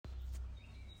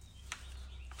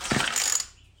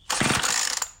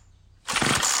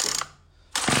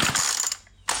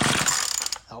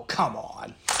Come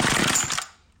on.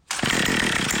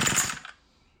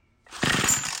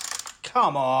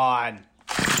 Come on.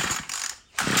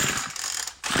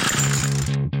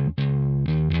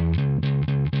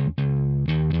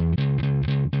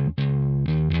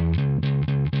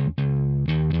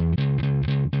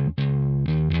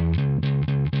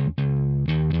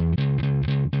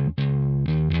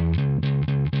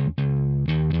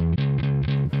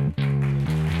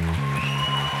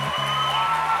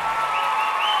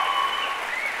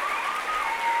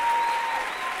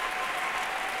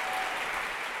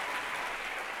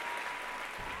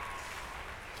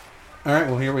 All right,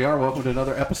 well, here we are. Welcome to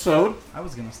another episode. I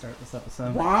was going to start this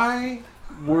episode. Why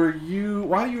do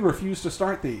you refuse to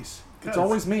start these? It's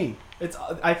always me.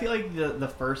 I feel like the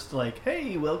first, like,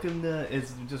 hey, welcome to,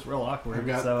 is just real awkward. I've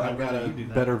got you a do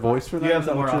that. better voice for that. You have Is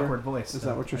the that more what you're- awkward voice. Is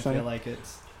that what you're I saying? feel like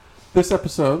it's This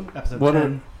episode. episode what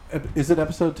 10. Is it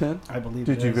episode 10? I believe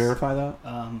Did it you is. verify that?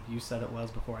 You said it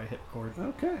was before I hit record.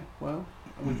 Okay, well,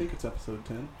 we think it's episode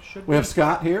 10. Should We have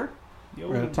Scott here. Yo.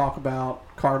 We're going to talk about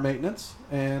car maintenance,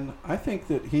 and I think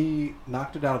that he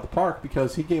knocked it out of the park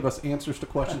because he gave us answers to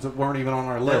questions that weren't even on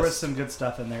our list. There was some good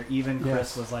stuff in there. Even Chris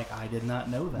Yes. was like, I did not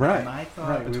know that. Right, And I thought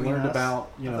right. We between learned us, about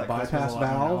I thought Chris was bypass a lot more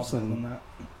valves knowledgeable and than that.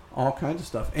 all kinds of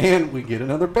stuff. And we get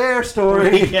another bear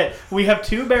story. We have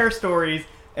 2 bear stories,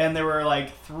 and there were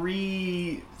like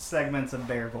 3 segments of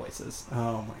bear voices.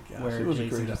 Oh my gosh, Where it was a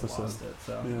Jason great just episode. lost it.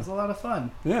 So Yeah. it was a lot of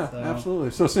fun. Yeah, So-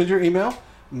 absolutely. So send your email,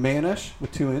 manish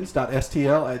with 2 n's,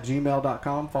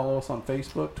 .stl@gmail.com. Follow us on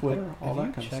Facebook, Twitter, all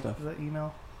that kind of stuff. The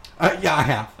email? Yeah, I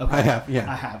have. Okay. I have, yeah.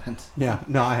 I haven't. Yeah,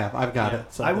 no, I have. I've got Yeah.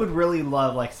 it. So I would really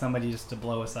love like somebody just to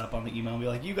blow us up on the email and be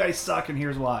like, "You guys suck, and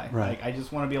here's why." Right. Like, I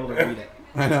just want to be able to read it.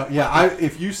 I know. Yeah,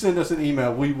 if you send us an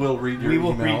email, we will read your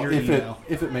email. We will read your email.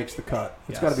 If it makes the cut.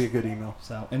 It's Yes. got to be a good email.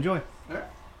 So enjoy.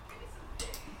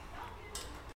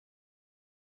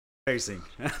 Facing.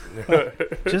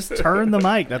 Just turn the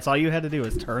mic. That's all you had to do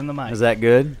is turn the mic. Is that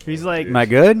good? He's like, Am I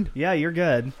good? "Yeah, you're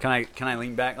good." Can I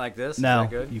lean back like this? No, Is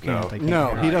that good? you can't. No. They can't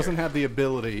No, hear he it. doesn't have the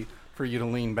ability for you to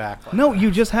lean back. Like No, that. you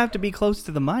just have to be close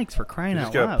to the mics for crying You out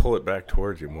just gotta loud. pull it back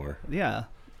towards you more. Yeah,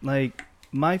 like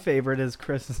my favorite is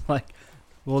Chris is like,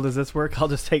 "Well, does this work? I'll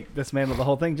just take dismantle the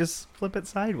whole thing. Just flip it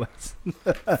sideways." I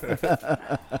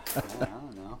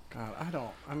don't know. God, I don't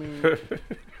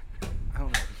know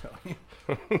what to tell you.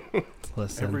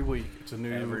 Listen, Every week, it's a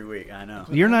new. Every week, I know.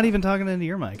 you're not even talking into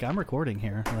your mic. I'm recording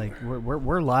here. Like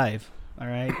we're live. All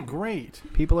right, Great.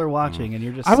 people are watching, and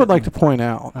you're just. I would like to sitting- point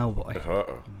out Oh boy,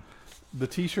 Uh-oh. the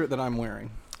T-shirt that I'm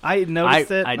wearing. I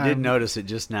noticed it. I did notice it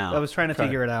just now. I was trying to Okay.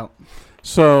 figure it out.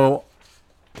 So,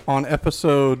 on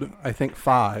episode, I think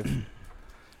 5.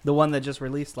 The one that just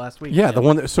released last week. Yeah, the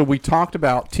one that. So we talked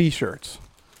about T-shirts,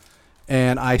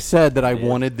 and I said that I did.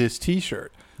 wanted this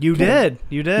T-shirt. You did.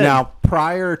 You did. Now,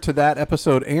 prior to that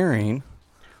episode airing,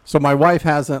 so my wife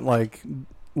hasn't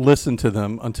listened to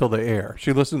them until they air.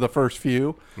 She listened to the first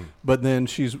few, but then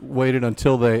she's waited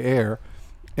until they air,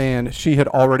 and she had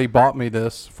already bought me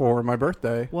this for my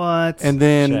birthday. What? And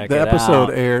then Check the it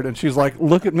episode out. aired, and she's like,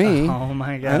 "Look at me." Oh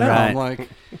my I god. know. Right. I'm like,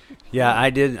 Yeah,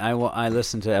 I did. I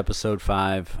listened to episode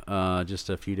 5 just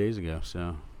a few days ago,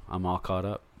 so I'm all caught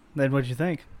up. Then what'd you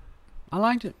think? I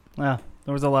liked it. Well,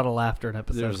 there was a lot of laughter in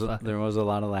episode. There was a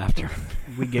lot of laughter.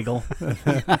 We giggle.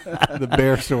 the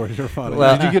bear stories are funny.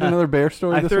 Well- Did you get another bear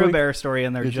story I this threw week? a bear story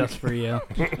in there Did you? just for you. All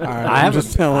right, I I'm have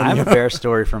just telling I have you. a bear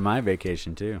story from my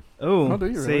vacation too. Oh, Oh, do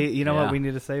you see, really? you know what? Yeah. We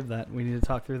need to save that. We need to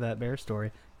talk through that bear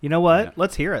story. You know what? Yeah.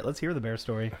 Let's hear it. Let's hear the bear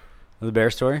story. The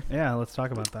bear story. Yeah, let's talk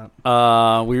about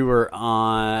that. We were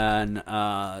on.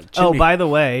 Oh, Chimney- by the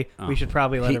way, Oh. we should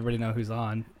probably let He- everybody know who's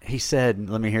on. He said,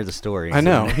 "Let me hear the story." I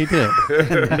know he did.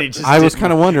 And then he just I was didn't.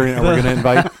 kind of wondering, are we going to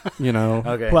invite,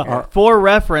 Okay. Well, Our- for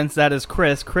reference, that is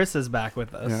Chris. Chris is back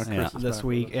with us Yeah, Chris is this back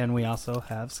week, with us. and we also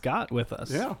have Scott with us.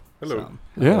 Yeah, Hello. So,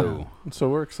 yeah. Hello. So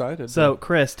we're excited. so,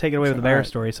 Chris, take it away with the bear All right.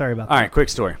 story. Sorry about All that. right, quick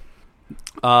story.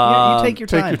 Yeah, you take your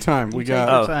take time. your time. We You got.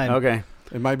 take your Oh, time. okay.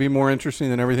 It might be more interesting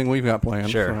than everything we've got planned.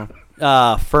 Sure.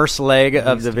 so. First leg of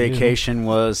Nice the to do. vacation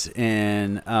was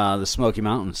in the Smoky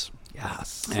Mountains.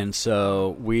 Yes. And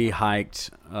so we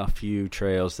hiked a few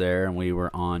trails there, and we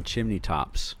were on chimney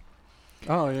tops.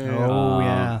 Oh yeah. yeah. Oh, Um,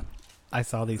 yeah. I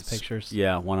saw these pictures.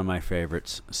 Yeah, one of my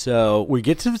favorites. So we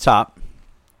get to the top,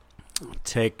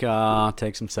 take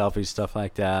some selfies, stuff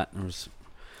like that.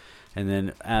 And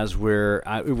then as it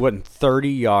wasn't 30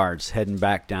 yards heading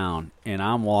back down, and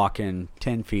I'm walking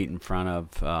 10 feet in front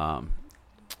of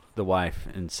the wife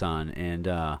and son, and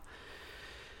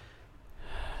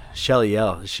Shelly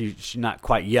yells. She not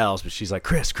quite yells, but she's like,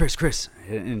 Chris,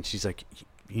 and she's like,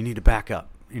 you need to back up.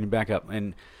 You need to back up.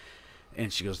 And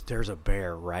And she goes, "There's a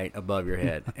bear right above your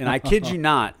head." And I kid you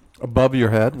not, Above your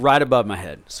head? right above my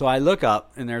head. So I look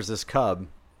up, and there's this cub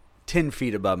 10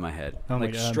 feet above my head, Oh my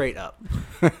like God. straight up.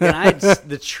 And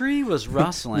the tree was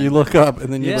rustling. You look up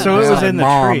and then you Yeah. look So it down was in and the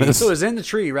Mom tree. is- So it was in the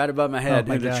tree right above my head,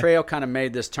 my and the God. trail kind of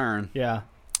made this turn. Yeah.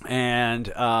 And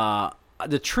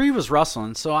the tree was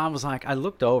rustling, so I was like, I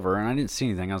looked over, and I didn't see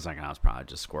anything. I was like, oh, it's probably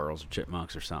just squirrels or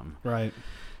chipmunks or something. Right.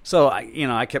 So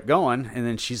I kept going, and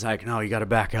then she's like, "No, you got to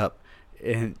back up."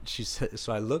 And she said,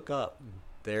 so I look up,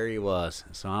 there he was.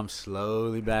 So I'm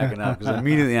slowly backing up because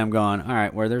immediately I'm going, all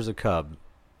right, where there's a cub,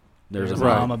 there's a There's a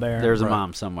mom. mama bear. There's a Right.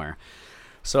 mom somewhere.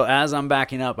 So as I'm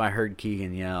backing up, I heard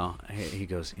Keegan yell. He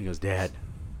goes, "Dad,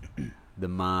 the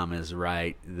mom is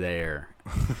right there."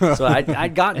 So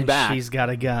I'd gotten And back. she's got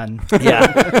a gun.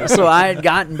 Yeah. So I had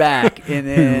gotten back, and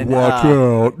then Watch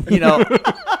out. you know,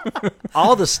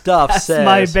 all the stuff That's says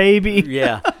my baby.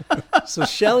 Yeah. So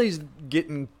Shelly's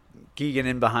getting Keegan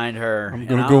in behind her. I'm and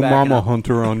going to go backing mama up.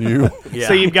 hunter on you. Yeah.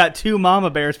 So you've got two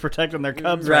mama bears protecting their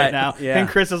cubs right, Right, now. yeah. And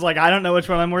Chris is like, I don't know which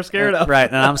one I'm more scared of. Right,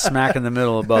 and I'm smack in the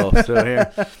middle of both. So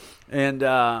here, and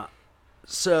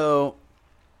so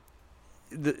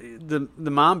the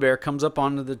mom bear comes up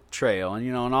onto the trail, and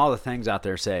and all the things out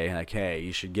there say like, hey,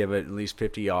 you should give it at least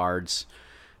 50 yards,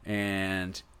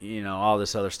 and all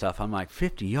this other stuff. I'm like,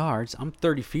 50 yards? I'm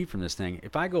 30 feet from this thing.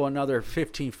 If I go another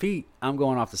 15 feet, I'm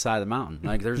going off the side of the mountain.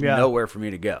 Like, there's Yeah. nowhere for me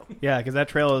to go. Yeah, because that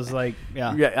trail is like,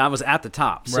 yeah. Yeah, I was at the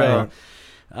top. So,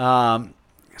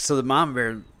 so the mom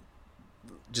bear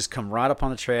just come right up on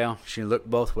the trail. She looked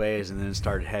both ways and then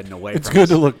started heading away. It's from good us.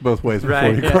 to look both ways before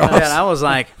Right. you Yeah, cross. and I was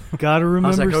like, Gotta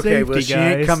remember okay, safety, well, she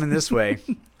guys. ain't coming this way.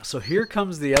 So here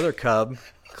comes the other cub,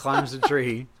 climbs the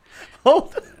tree.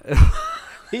 Hold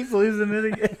He's losing it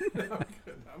again.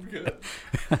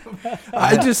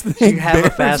 I just think You have a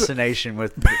bears, fascination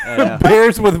with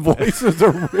bears with voices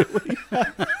are really,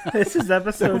 This is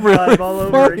episode really 5 all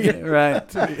over funny again.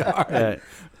 right. All right. Right.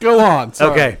 Go on.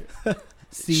 Sorry. Okay.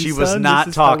 See, She was son, not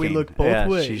this is how talking. we look both Yeah,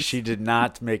 ways. she did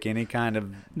not make any kind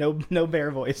of No bear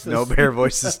voices. no bear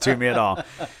voices to me at all.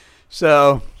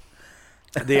 So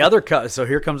the other cub. So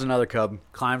here comes another cub.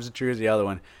 Climbs the tree with the other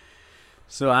one.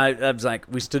 So I was like,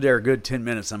 we stood there a good 10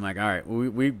 minutes. I'm like, all right,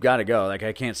 we've got to go. Like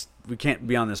we can't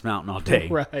be on this mountain all day.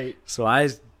 Right. So I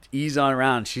ease on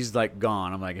around. She's like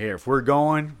gone. I'm like, here, if we're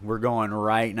going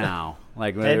right now.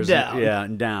 Like Head down. Yeah,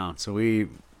 and down. So we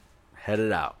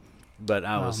headed out. But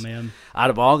I was man. out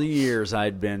of all the years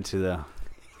I'd been to the.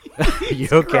 You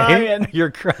okay? crying. You're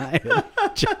crying.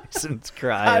 Jason's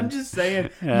crying. I'm just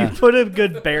saying, Yeah. you put a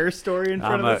good bear story in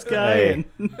front I'm of this guy, hey.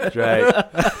 and That's right.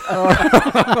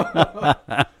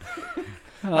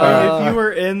 if you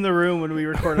were in the room when we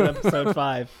recorded episode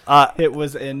 5, Uh, it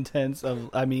was intense.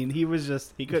 He was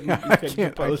just he couldn't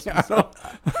compose I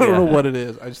himself. don't know what it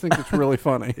is. I just think it's really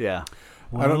funny. yeah.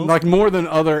 I don't like more than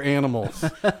other animals.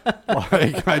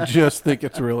 Like I just think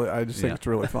it's really. I just think Yeah. it's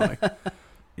really funny.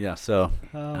 Yeah, so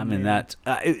Oh, I mean man.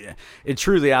 that it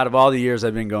truly, out of all the years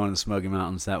I've been going to the Smoky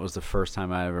Mountains, that was the first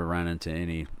time I ever ran into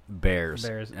any bears.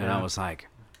 Bears, And yeah. I was like,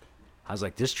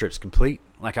 this trip's complete.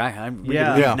 Like I'm we Yeah.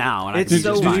 can leave Yeah. now, and It's I can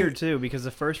so just fine. weird too because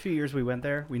the first few years we went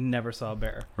there, we never saw a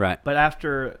bear. Right? But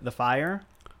after the fire,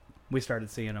 we started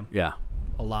seeing them Yeah.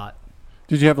 a lot.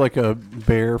 Did you have like a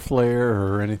bear flare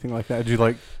or anything like that? Did you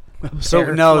like? So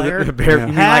Bear no, flare? the bear. Yeah.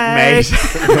 You mean like Hey.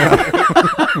 mace?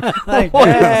 Like, What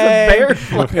is hey. a bear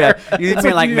flare? Yeah. You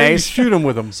mean like you mace? shoot them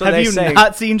with them. So Have they you say,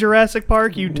 not seen Jurassic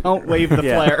Park? You don't wave the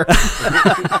Yeah.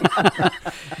 flare.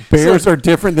 Bears are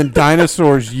different than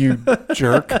dinosaurs. You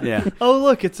jerk. Yeah. Oh,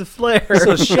 look, it's a flare.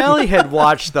 So Shelly had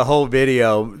watched the whole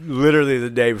video literally the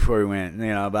day before we went,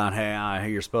 about, hey,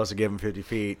 you're supposed to give them 50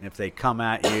 feet. And if they come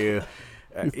at you,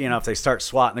 if they start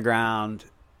swatting the ground,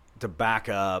 to back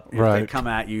up. If they Right. come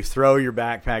at you, throw your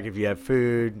backpack if you have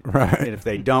food. Right. And if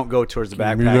they don't go towards the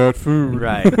Give me backpack. that food.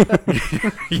 Right.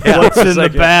 Yeah, What's it's in the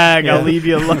like bag? yeah. I'll leave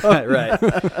you alone. Right.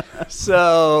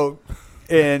 So,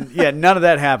 and yeah, none of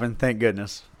that happened. Thank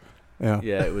goodness. Yeah.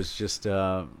 Yeah, it was just, it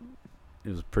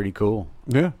was pretty cool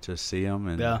Yeah. to see them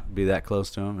and Yeah. be that close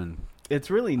to them. And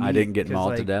It's really neat. I didn't get 'cause,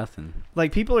 mauled to like, death. And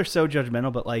Like, people are so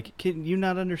judgmental, but, like, can you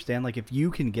not understand? Like, if you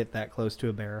can get that close to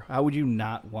a bear, how would you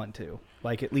not want to?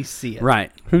 Like, at least see it.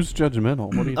 right. Who's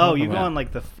judgmental? What are you? Oh, talking you go about? on,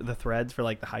 like, the threads for,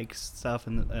 like, the hikes stuff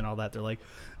and all that. They're like,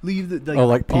 leave the... Oh,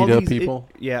 like all PETA these- people?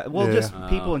 yeah, well, Yeah. just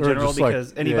people in Or general, just, like,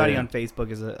 because anybody yeah. on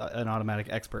Facebook is an automatic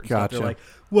expert. And stuff. Gotcha. They're like,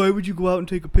 why would you go out and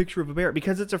take a picture of a bear?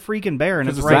 Because it's a freaking bear, and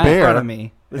 'Cause it's it's a right in bear, front of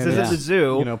me. This and isn't it's, the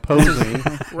zoo. Posing.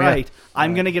 Right.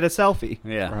 I'm going to get a selfie.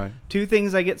 Yeah. Right. 2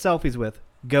 things I get selfies with: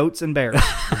 goats and bears.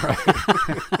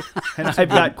 And I've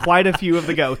got quite a few of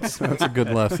the goats. That's a good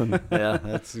lesson. Yeah,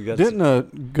 that's Didn't a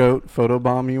goat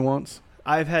photobomb you once?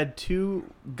 I've had two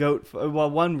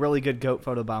one really good goat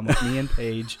photobomb with me and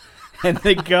Paige. And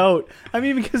the goat, I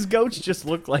mean, because goats just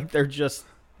look like they're just...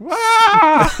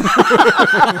 That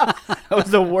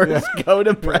was the worst goat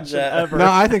impression ever. No,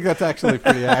 I think that's actually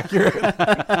pretty accurate.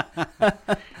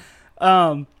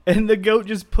 And the goat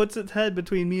just puts its head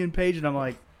between me and Paige, and I'm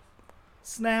like,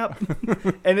 snap.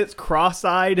 And it's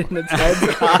cross-eyed, and its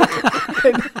head's cocked.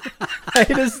 And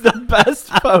it is the best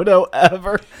photo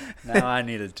ever. Now I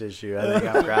need a tissue. I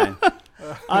think I'm crying.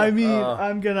 I mean,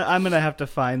 I'm gonna have to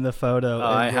find the photo. Oh,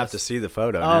 I have to see the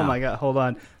photo. Oh now. my god, hold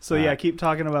on. So yeah, keep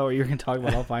talking about what you're gonna talk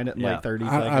about. I'll find it in like 30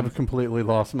 seconds. I've completely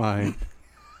lost my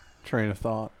train of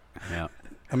thought. Yeah.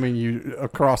 I mean, a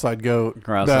cross-eyed goat.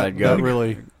 Cross-eyed goat. That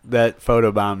really. That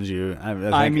photobombs you.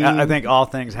 I think all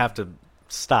things have to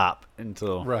stop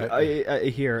until. Right.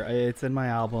 Here, it's in my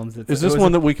albums. Is this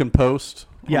one that we can post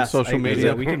on social media?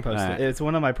 Yeah, we can post it. It's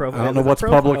one of my profiles. I don't know what's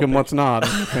public and what's not.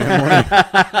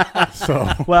 So.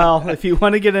 Well, if you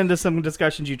want to get into some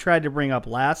discussions you tried to bring up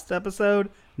last episode,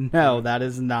 no, that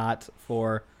is not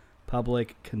for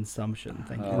public consumption.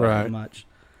 Thank you very much.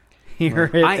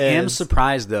 Here it I am is.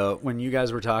 surprised though when you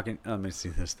guys were talking. Let me see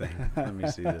this thing. Let me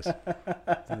see this.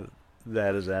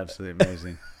 That is absolutely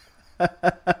amazing.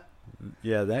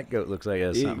 Yeah, that goat looks like it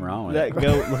has something wrong with that it. That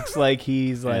goat looks like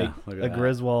he's like look at a that.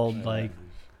 Griswold, like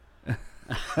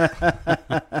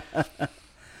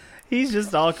he's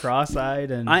just all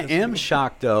cross-eyed. And I am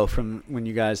shocked though from when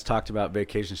you guys talked about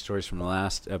vacation stories from the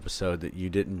last episode that you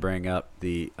didn't bring up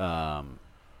the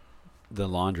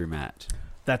laundromat.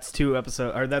 That's 2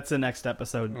 episodes, or that's the next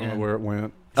episode. I don't know where it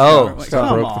went. Oh, Scott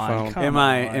come broke the on, phone.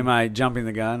 am I jumping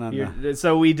the gun on the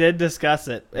So we did discuss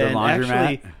it, and laundromat?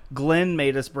 actually, Glenn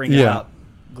made us bring it up.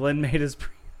 Glenn made us.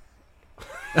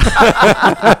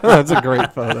 That's a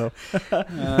great photo.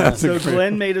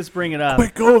 Glenn made us bring it up.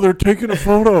 Quick, go! They're taking a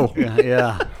photo.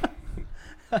 yeah.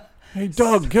 Hey,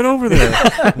 Doug, get over there.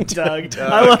 Doug.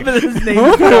 I love that his name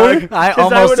is Doug. I 'cause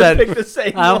almost would've said picked the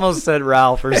same I one. almost said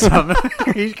Ralph or something.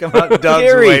 He's come out. Doug's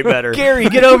Gary, way better. Gary,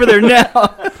 get over there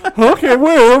now. Okay,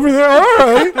 wait, over there. All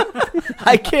right.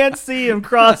 I can't see him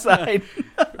cross-eyed.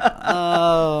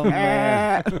 Oh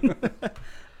man.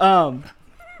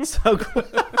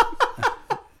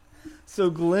 So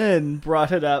Glenn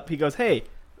brought it up. He goes, "Hey,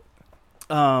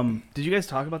 did you guys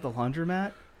talk about the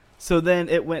laundromat?" So then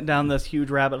it went down this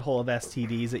huge rabbit hole of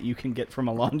STDs that you can get from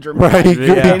a laundromat. Right, he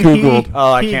Yeah. Googled.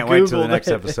 Oh, I he can't wait till the Googled next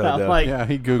it, episode, and I'm though. like, Yeah,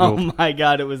 he Googled. oh my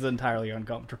god, it was entirely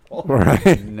uncomfortable.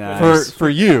 Right. Nice. For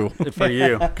you, For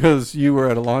you. because you were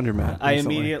at a laundromat. I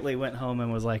recently. immediately went home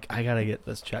and was like, I gotta get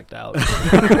this checked out.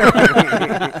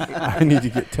 I need to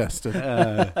get tested.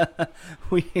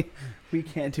 We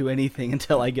can't do anything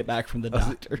until I get back from the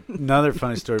doctor. Another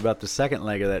funny story about the second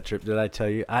leg of that trip. Did I tell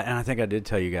you? And I think I did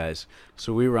tell you guys.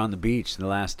 So we were on the beach the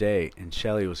last day, and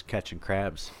Shelly was catching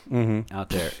crabs out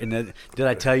there. And then, did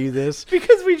I tell you this?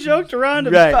 Because we joked around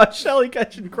about Shelly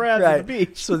catching crabs at the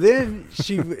beach. So then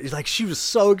she was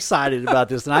so excited about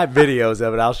this, and I have videos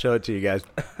of it. I'll show it to you guys.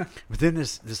 But then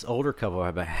this older couple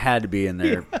had to be in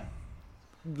their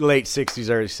late 60s,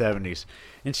 early 70s.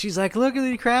 And she's like, look at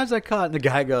the crabs I caught. And the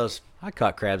guy goes, I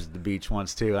caught crabs at the beach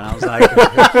once too. And I was like,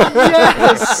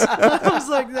 yes. I was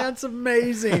like, that's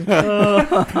amazing.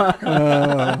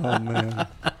 Oh man.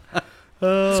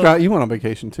 Scott, you went on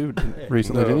vacation too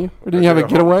recently, didn't you? Or didn't you have a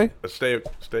getaway? A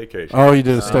staycation. Oh, you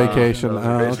did a staycation.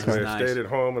 Basically, Okay. I stayed at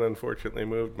home and unfortunately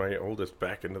moved my oldest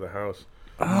back into the house.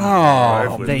 Oh,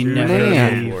 Wife was they too never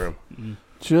busy leave. for him.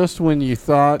 just when you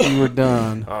thought you were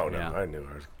done Oh no, Yeah. I knew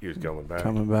he was coming back.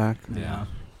 coming back. Yeah.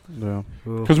 Yeah.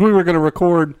 Because we were going to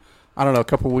record, I don't know, a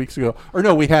couple of weeks ago. Or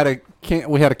no, we had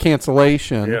a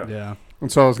cancellation. Yeah. Yeah.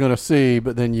 And so I was going to see,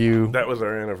 but then you. That was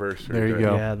our anniversary. There you day.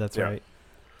 go. Yeah, that's Yeah. right.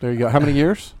 There you go. How many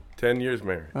years? 10 years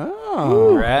married. Oh,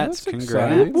 Congrats, that's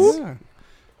congrats. exciting. Yeah.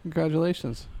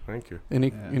 Congratulations. Thank you.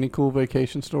 Any cool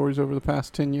vacation stories over the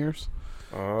past 10 years?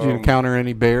 Did you Um, encounter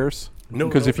any bears? No,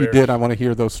 Because no if you bears. did, I want to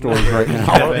hear those stories right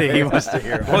now. He wants to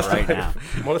hear it right now.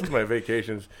 Most of my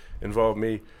vacations involve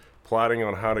me plotting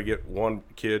on how to get one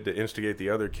kid to instigate the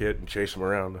other kid and chase them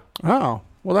around. Oh,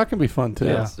 well, that can be fun too.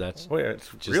 Yeah. That's Oh yeah, it's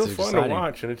Just real fun exciting. to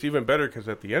watch, and it's even better because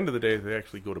at the end of the day they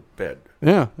actually go to bed.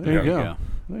 Yeah, there you There go.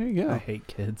 There you I go. hate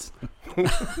kids.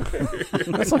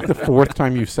 That's like the fourth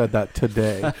time you've said that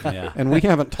today. yeah. And we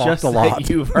haven't talked Just a lot. that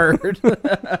you've heard.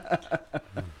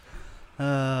 oh,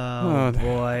 Oh,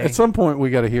 boy. At some point, we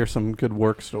got to hear some good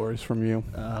work stories from you.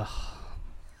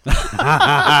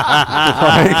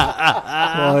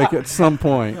 Like at some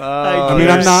point. I mean,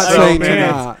 I'm not saying man.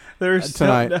 tonight. There's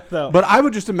tonight. No. But I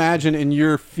would just imagine in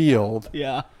your field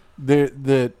Yeah.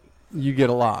 that you get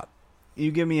a lot. You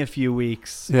give me a few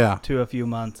weeks Yeah. to a few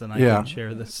months, and I Yeah. can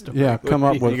share this story. Yeah, come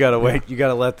up with. You gotta wait. You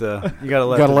gotta let the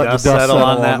dust settle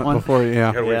on that it one. before you. You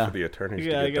Yeah. gotta wait Yeah. for the attorneys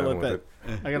Yeah, I to get gotta done let with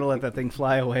it. I gotta let that thing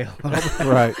fly away a little bit.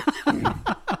 Right.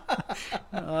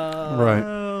 Right.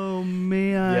 Oh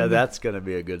man. Yeah, that's gonna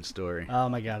be a good story. Oh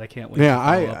my god, I can't wait. Yeah. to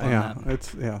follow up on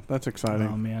that. That's exciting.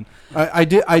 Oh man. I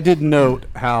did note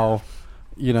how,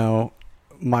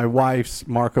 my wife's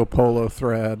Marco Polo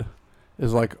thread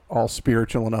is like all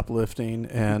spiritual and uplifting,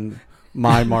 and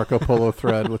my Marco Polo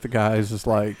thread with the guys is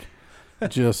like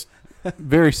just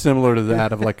very similar to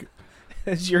that of like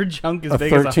Your junk is a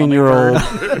big as a 13-year-old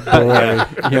hummingbird.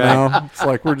 boy. It's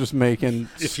like we're just making.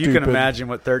 If you can imagine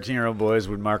what 13-year-old boys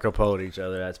would Marco Polo to each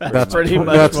other, that's pretty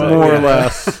much that's what more we or are.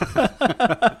 less.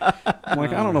 I'm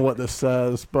like, I don't know what this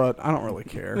says, but I don't really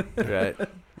care. right.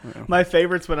 My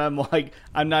favorites when I'm like,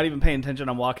 I'm not even paying attention.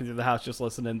 I'm walking through the house, just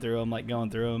listening through them, like going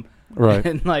through them. Right.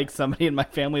 And like somebody in my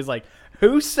family's like,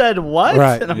 "Who said what?"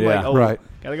 Right. And I'm Yeah. like, "Oh, Right.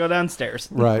 gotta go downstairs."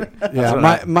 Right. Yeah.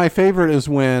 what My favorite is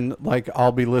when like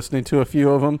I'll be listening to a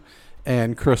few of them,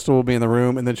 and Crystal will be in the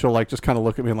room, and then she'll like just kind of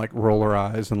look at me and like roll her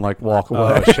eyes and like walk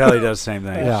away. Oh, Shelly does the same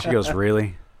thing. Yeah. She goes,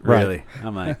 "Really, Right. really?"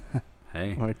 I'm like,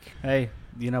 "Hey, Like, Hey,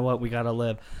 you know what? We gotta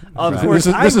live. Of right. course,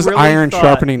 this is I really iron thought-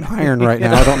 sharpening iron right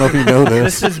now. I don't know if you know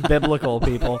this. This is biblical,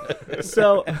 people.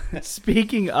 So,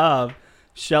 speaking of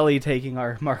Shelly taking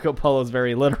our Marco Polos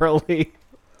very literally,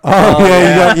 Oh, yeah,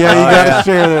 you got yeah. to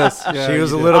share this. Yeah, she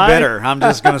was a you little I- bitter." I'm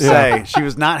just gonna say Yeah. she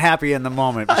was not happy in the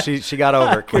moment, but she got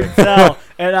over it quick. no,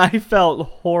 and I felt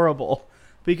horrible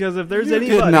because if there's did.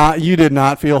 anybody, You did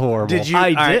not feel horrible. Did you? I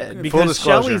all right, did full because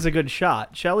disclosure. Shelly's a good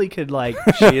shot. Shelly could like,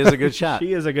 She is a good shot.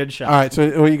 she is a good shot. All right,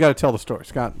 so you got to tell the story,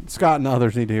 Scott. Scott and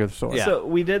others need to hear the story. Yeah. So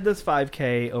we did this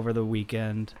 5K over the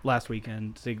weekend, last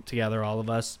weekend, together, all of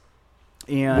us.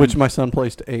 And Which my son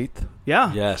placed 8th.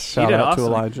 yeah, Yes. He Shout did out to awesome.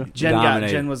 Elijah.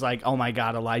 Dominated. Jen was like, "Oh my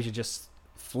god, Elijah just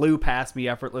flew past me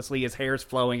effortlessly. His hair's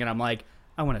flowing," and I'm like,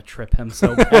 "I want to trip him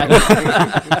so bad."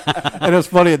 And it was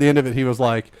funny at the end of it. He was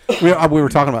like, we were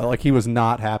talking about it, like he was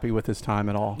not happy with his time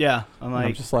at all. Yeah, I'm And I'm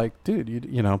like, just like, dude,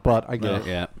 you know, but I get it.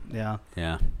 Yeah. yeah.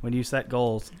 Yeah. When you set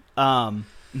goals.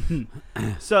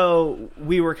 So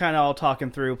we were kind of all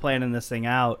talking through, planning this thing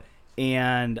out,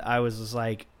 and I was just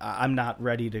like, I'm not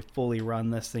ready to fully run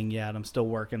this thing yet. I'm still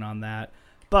working on that,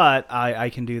 but I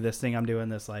can do this thing. I'm doing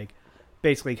this like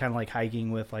basically kind of like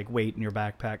hiking with like weight in your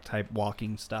backpack type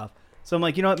walking stuff. So I'm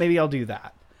like, you know what, maybe I'll do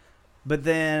that. But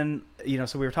then,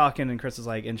 so we were talking, and Chris was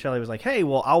like, and Shelly was like, hey,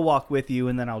 well, I'll walk with you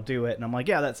and then I'll do it. And I'm like,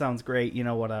 yeah, that sounds great,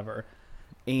 whatever.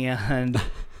 And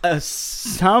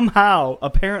somehow,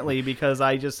 apparently, because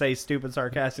I just say stupid,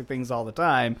 sarcastic things all the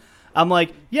time, I'm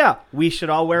like, yeah, we should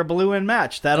all wear blue and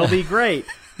match. That'll be great.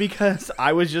 Because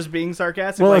I was just being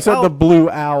sarcastic. Well, like, it's at oh, the Blue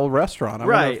Owl restaurant. I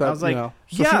wonder Right. if that, I was like, So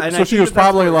yeah, and She, I so she think was that that's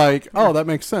probably where- like, oh, that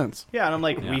makes sense. yeah, and I'm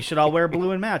like, Yeah. we should all wear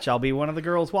blue and match. I'll be one of the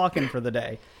girls walking for the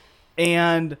day.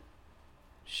 And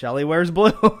Shelly wears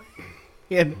blue.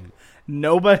 And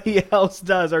nobody else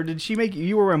does. Or did she make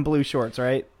you were wearing blue shorts,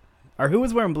 right? Or who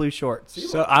was wearing blue shorts?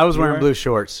 So I was You wearing were? blue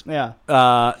shorts. Yeah.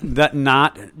 That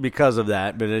not because of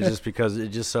that, but it's just because it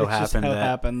just so It just happened so that,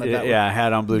 happened that I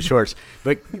had on blue shorts.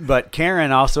 But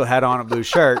Karen also had on a blue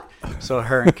shirt, so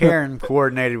her and Karen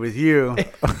coordinated with you.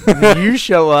 And then you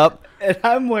show up, And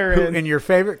I'm wearing and your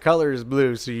favorite color is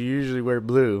blue, so you usually wear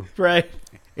blue. right.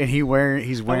 And he's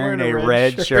wearing wearing a a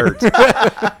red red shirt.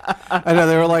 I know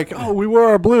they were like, oh, we wore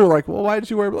our blue. Like, well, why did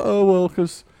you wear blue? Oh, well,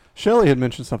 because Shelly had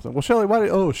mentioned something. Well, Shelly, why did?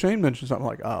 Oh, Shane mentioned something.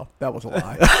 Like, oh, that was a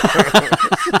lie.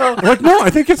 Like, no, I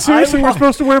think it's seriously we're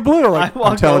supposed to wear blue. Like, I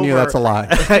walk I'm telling you, over. that's a lie.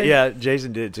 Yeah,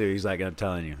 Jason did too. He's like, I'm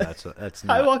telling you, that's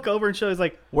I not. walk over and Shelly's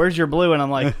like, "Where's your blue?" And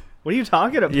I'm like, "What are you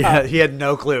talking about?" Yeah, he had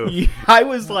no clue. I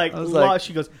was like, was lost. like-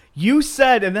 She goes, "You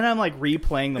said," and then I'm like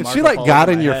replaying the. And Marco she like Polo got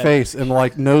in in my your head. face and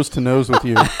like nose to nose with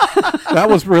you. That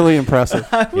was really impressive.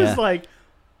 I was Yeah. like,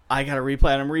 I gotta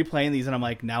replay, and I'm replaying these, and I'm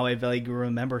like, now I vaguely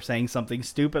remember saying something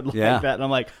stupid like Yeah. that, and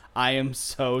I'm like, I am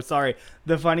so sorry.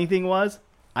 The funny thing was,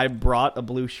 I brought a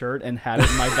blue shirt and had it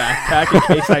in my backpack in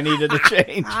case I needed to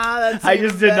change. I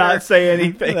just did not say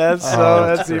anything. That's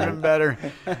that's even better.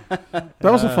 That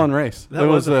was a fun race. that It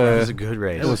was was It was a good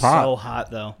race. it was hot. so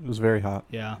hot though. It was very hot.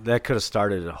 Yeah, That could have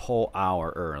started a whole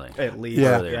hour early. at least.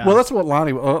 Yeah. Earlier. Well, that's what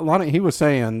Lonnie, he was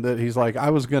saying that he's like, I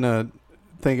was going to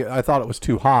I thought it was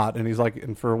too hot. And he's like,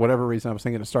 and for whatever reason, I was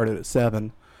thinking it started at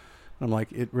 7. I'm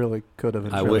like, it really could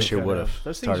have. I wish it would have.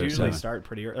 Those things started at usually 7. start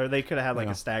pretty early. Or they could have had like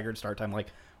Yeah. a staggered start time. Like,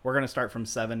 we're going to start from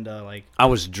 7 to like I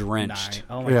was 9. drenched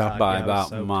Oh my Yeah. God. by yeah, I was about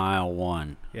soaked. mile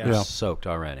 1. Yeah. Yeah. Soaked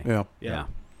already. Yeah. Yeah.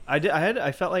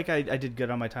 I felt like I did good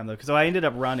on my time though, because I ended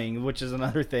up running, which is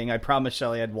another thing. I promised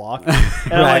Shelly I'd walk,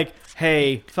 and I'm like,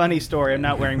 hey, funny story. I'm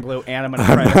not wearing blue, and I'm gonna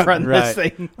try to run this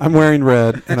thing. I'm wearing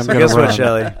red, and I'm So going to guess run. what,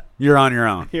 Shelly? You're on your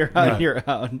own. You're on your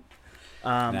own. So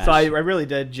I really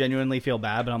did genuinely feel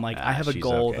bad, but I'm like, I have a she's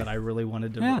goal okay. that I really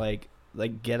wanted to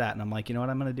like get at, and I'm like, you know what,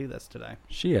 I'm gonna do this today.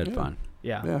 She had fun.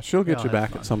 Yeah, Yeah, she'll get Yeah, you that's back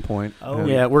fun. at some point. Oh, And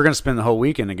Yeah, we're gonna spend the whole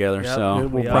weekend together. Yep. So it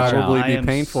will Yeah. probably I be am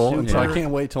painful, and so I super-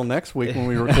 can't wait till next week when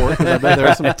we record. 'Cause I bet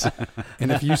there's some.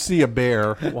 And if you see a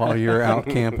bear while you're out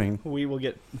camping, we will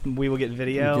get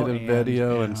video, get a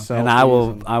video and selfies. and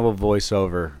I will voice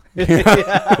over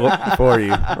for you.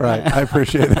 Right, I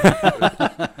appreciate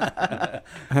that.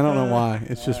 I don't know why.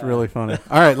 It's just really funny.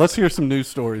 All right, let's hear some news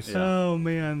stories. Oh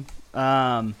man.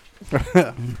 I'm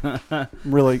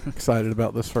really excited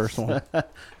about this first one.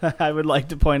 I would like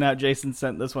to point out Jason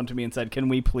sent this one to me and said, "Can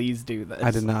we please do this?"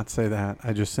 I did not say that.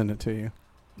 I just sent it to you.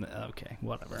 Okay,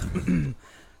 whatever.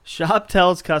 Shop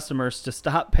tells customers to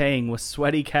stop paying with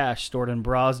sweaty cash stored in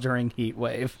bras during heat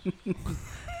wave.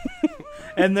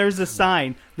 And there's a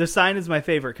sign. The sign is my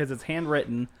favorite because it's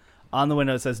handwritten on the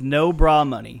window. It says, "No bra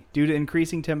money. Due to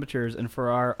increasing temperatures and for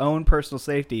our own personal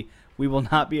safety, we will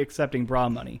not be accepting bra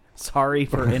money. Sorry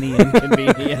for any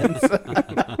inconvenience."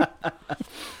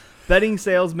 Bedding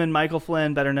salesman Michael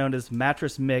Flynn, better known as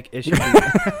Mattress Mick, issued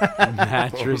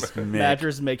Mattress Mick.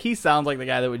 Mattress Mick. He sounds like the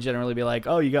guy that would generally be like,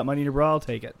 "Oh, you got money in your bra? I'll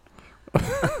take it."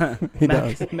 He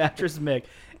does. Mattress Mick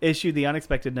issued the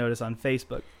unexpected notice on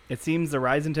Facebook. It seems the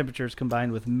rise in temperatures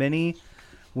combined with many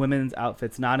women's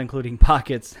outfits, not including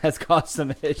pockets, has caused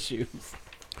some issues.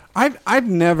 I've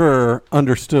never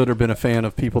understood or been a fan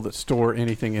of people that store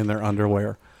anything in their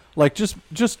underwear. Like just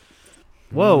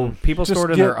Whoa, people Just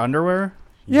stored in get- their underwear?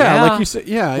 yeah, like you said,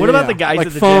 yeah. What yeah, about yeah. the guys like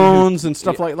at the gym who- phones and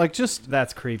stuff like just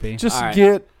That's creepy. just All right.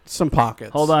 get some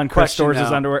pockets. Hold on, Chris Question, stores his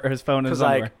though. underwear, or his phone in his Because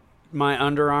underwear. like my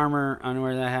Under Armour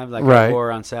underwear that I have, like Right. I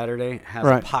wore on Saturday, has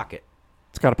Right. a pocket.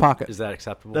 It's got a pocket. Is that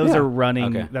acceptable? Those Yeah. are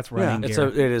running. Okay. That's running It's gear.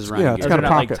 it is running. Yeah, it's Those gear. got are a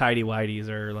not like pocket. tidy whities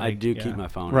or like. I do yeah. keep my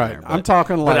phone Right. in there. I'm But,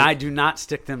 talking like but I do not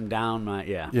stick them down my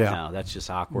Yeah. No, that's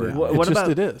just awkward. Yeah. What It just-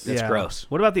 about it is. It's gross.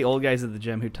 What about the old guys at the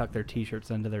gym who tuck their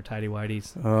t-shirts into their tidy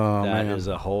whities? Oh That man, is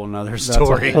a whole nother that's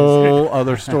story. a whole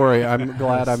other story. I'm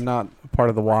glad I'm not part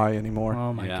of the Y anymore.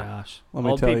 Oh my Yeah. gosh! Let me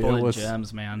Old tell you, people it in was-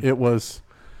 gyms, man. It was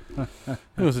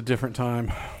a different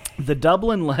time. The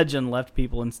Dublin legend left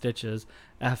people in stitches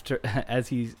after, as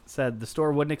he said, the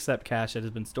store wouldn't accept cash that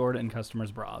has been stored in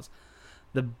customers' bras.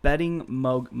 The betting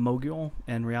mogul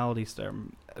and reality star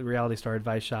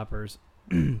advised shoppers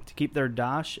to keep their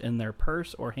dosh in their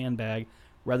purse or handbag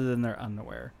rather than their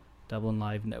underwear. Dublin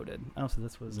Live noted. Oh, so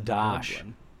this was in Dosh.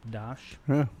 Dublin. Dosh.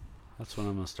 Yeah, That's what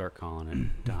I'm gonna start calling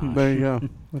it. Dosh. there you go.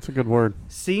 That's a good word.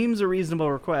 Seems a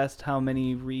reasonable request. How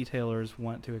many retailers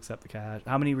want to accept the cash?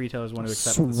 How many retailers want to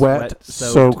accept the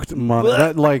Sweat-soaked money.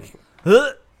 That like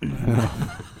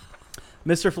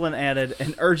Mr. Flynn added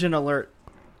an urgent alert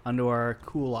onto our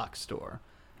Kulak store.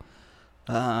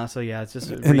 So yeah, it's just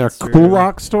in their reads through-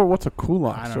 Kulak store. What's a I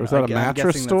Kulak don't store? Is know. that a I'm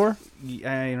mattress guessing store?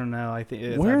 I don't know. I think.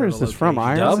 It's Where either is the this from?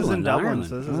 location. Ireland? This is in Dublin, Dublin. Ireland.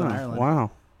 So this is in Oh, Ireland.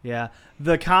 wow. Yeah.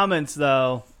 The comments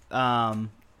though,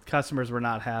 customers were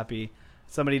not happy.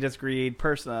 Somebody disagreed.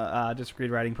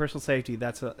 Disagreed writing personal safety.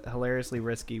 That's hilariously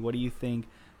risky. What do you think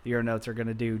the Euro notes are going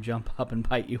to do? Jump up and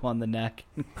bite you on the neck?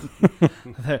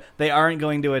 They aren't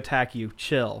going to attack you.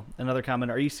 Chill. Another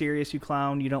comment. Are you serious, you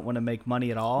clown? You don't want to make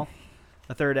money at all?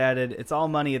 A third added, it's all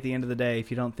money at the end of the day.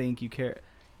 If you don't think you care,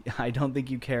 I don't think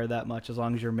you care that much as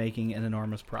long as you're making an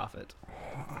enormous profit.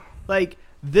 Like,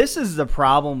 this is the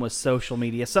problem with social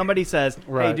media. Somebody says, hey,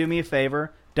 Right. do me a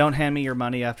favor. Don't hand me your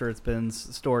money after it's been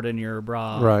stored in your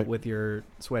bra Right. with your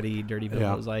sweaty, dirty Yeah.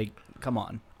 pillows. Like, come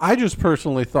on. I just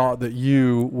personally thought that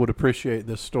you would appreciate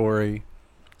this story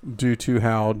due to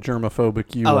how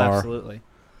germophobic you Oh, are. absolutely.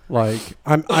 Like,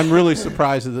 I'm really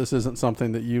surprised that this isn't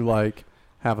something that you like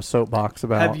have a soapbox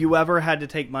about. Have you ever had to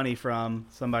take money from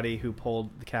somebody who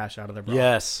pulled the cash out of their bra?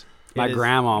 Yes, my It is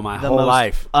grandma, my the whole most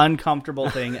life. uncomfortable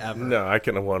thing ever. No, I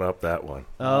can one up that one.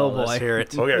 Oh, Let's boy. hear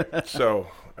it. Okay, so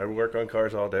I work on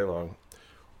cars all day long.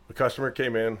 The customer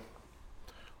came in.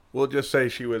 We'll just say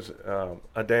she was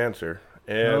a dancer,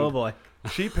 and Oh, boy.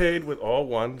 she paid with all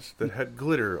ones that had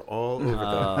glitter all over them.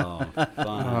 Oh, fun.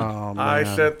 Oh, man. I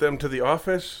sent them to the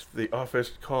office. The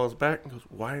office calls back and goes,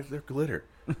 "Why is there glitter?"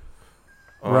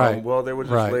 Right. Well, there was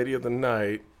this Right. lady of the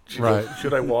night. She Right. goes,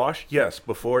 "Should I wash?" Yes,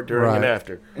 before, during, and Right.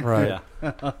 after. Right.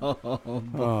 Yeah.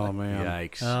 Oh, man.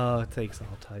 Yikes. Oh, it takes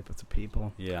all types of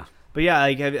people. Yeah. But yeah,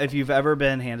 like if you've ever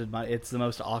been handed money, it's the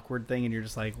most awkward thing, and you're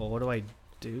just like, well, what do I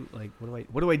do? Like,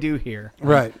 what do I do here?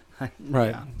 Right.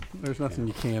 Right. Yeah. There's nothing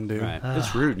you can do. Right.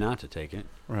 It's rude not to take it.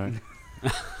 Right.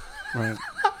 Right.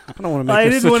 I don't want to I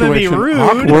make the didn't wanna be situation rude.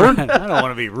 awkward. I don't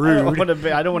want to be rude.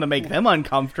 I don't want to make them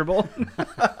uncomfortable.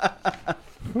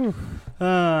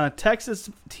 Texas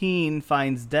teen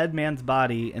finds dead man's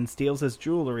body and steals his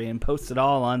jewelry and posts it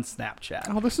all on Snapchat.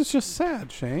 Oh, this is just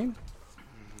sad, Shane.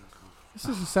 This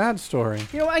is a sad story.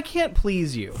 You know, I can't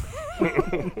please you.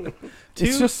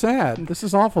 It's just sad. This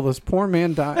is awful. This poor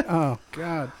man died. Oh,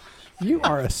 God. You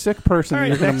are a sick person. All right,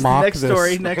 You're going to mock next this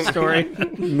story. Next story.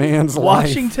 man's life.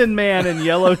 Washington man in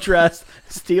yellow dress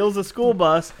steals a school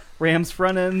bus, rams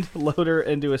front end loader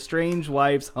into a strange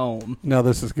wife's home. No,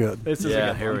 this is good. This is a Yeah,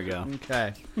 good here one. we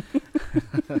go.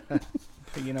 Okay.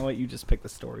 You know what? You just pick the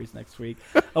stories next week.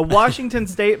 A Washington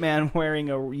State man wearing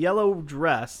a yellow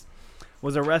dress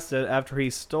was arrested after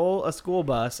he stole a school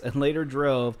bus and later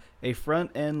drove a front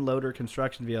end loader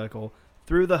construction vehicle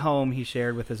through the home he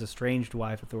shared with his estranged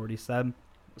wife, authorities said.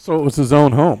 So it was his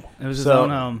own home. It was his So, own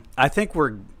home. I think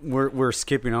we're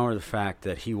skipping over the fact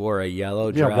that he wore a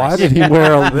yellow dress. Yeah, why did he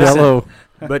wear a yellow?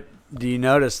 But do you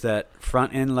notice that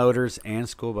front end loaders and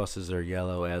school buses are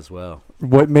yellow as well?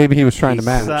 What maybe he was trying to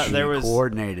match. There He was-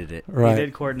 coordinated it. Right. He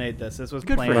did coordinate this. This was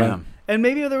Good planned. for him. And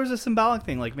maybe there was a symbolic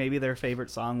thing, like maybe their favorite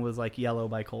song was like "Yellow"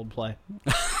 by Coldplay.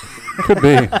 Could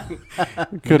be.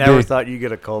 Could Never be. thought you'd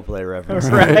get a Coldplay reference.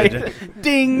 Right?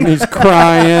 Ding! He's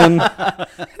crying.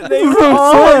 They were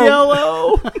all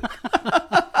yellow.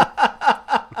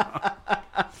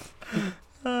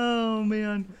 Oh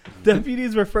man!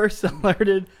 Deputies were first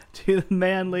alerted to the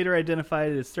man later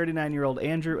identified as 39-year-old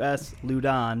Andrew S.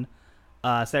 Ludon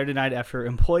Saturday night after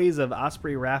employees of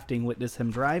Osprey Rafting witnessed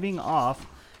him driving off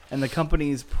in the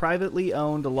company's privately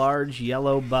owned large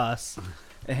yellow bus.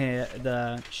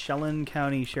 The Chelan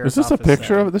County Sheriff's Is this a Office picture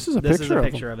said. of it? This is a This picture is a of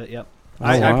picture him. of it. Yep. Oh,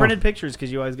 I wow. printed pictures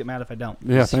because you always get mad if I don't.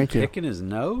 Yeah, Is he thank you. picking his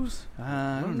nose?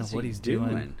 I don't know is what he he's doing.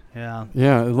 doing? Yeah.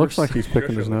 Yeah, it looks like he's picking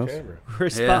Just his on the nose. camera.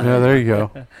 Respond- Yeah, there you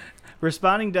go.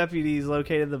 Responding deputies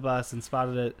located the bus and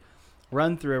spotted it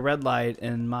run through a red light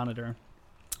and monitor.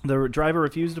 The driver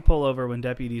refused to pull over when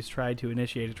deputies tried to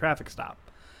initiate a traffic stop.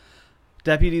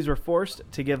 Deputies were forced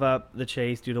to give up the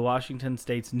chase due to Washington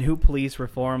State's new police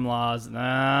reform laws.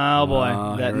 Oh boy,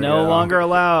 Oh, that here we no go. longer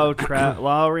allow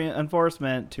law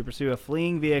enforcement to pursue a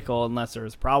fleeing vehicle unless there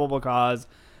is probable cause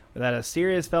that a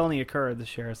serious felony occurred. The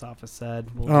sheriff's office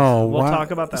said. We'll Wow. talk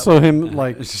about that. So him,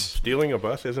 like, Stealing a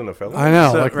bus isn't a felony. I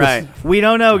know. So- like right. This, We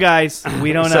don't know, guys.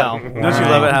 We don't know. Don't you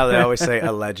love it how they always say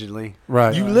allegedly?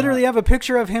 right. You literally have a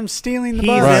picture of him stealing the He's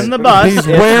bus. Right. in the bus. He's It's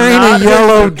wearing not a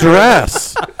yellow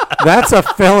dress. That's a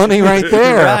felony right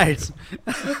there. Right.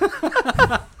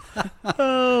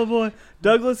 Oh boy!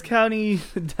 Douglas County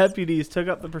deputies took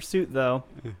up the pursuit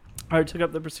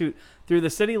through the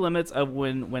city limits of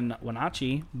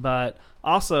Wenatchee, but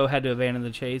also had to abandon the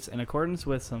chase in accordance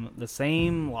with the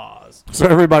same laws. So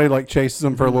everybody like chases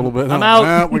him for a little bit. I'm Oh, out.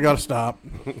 nah, we got to stop.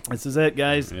 This is it,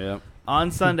 guys. Yep. On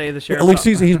Sunday, the At sheriff. least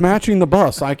he's matching the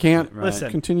bus. I can't Right.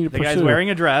 Listen. continue to The pursue. guy's wearing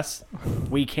a dress.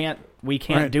 We can't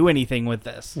Right. do anything with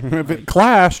this. If it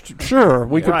clashed, sure,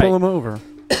 we could Right. pull him over.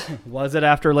 Was it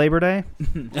after Labor Day?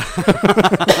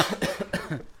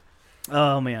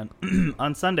 Oh, man.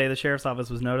 On Sunday, the sheriff's office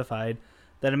was notified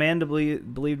that a man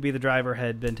believed to be the driver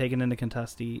had been taken into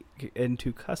custody,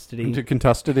 Into custody,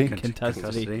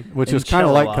 Custody. which in is kind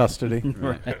of like Chilliwack. custody.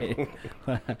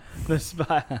 Right.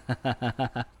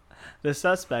 The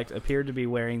suspect appeared to be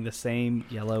wearing the same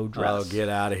yellow dress. Oh, get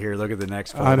out of here. Look at the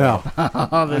next photo. I know.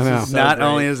 Oh, this I know. is so Not great.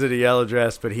 only is it a yellow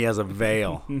dress, but he has a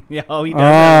veil. Yeah, oh, he does. Oh,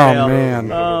 have a veil.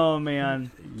 man. Oh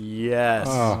man. Yes.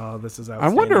 Oh. Oh, this is I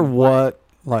outstanding. wonder what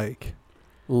like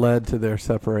led to their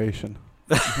separation.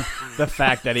 the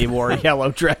fact that he wore yellow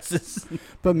dresses.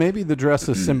 But maybe the dress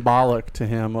is symbolic to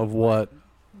him of what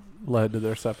led to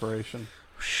their separation.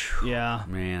 Yeah.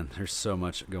 Man, there's so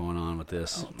much going on with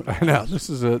this. I know this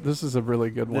is a really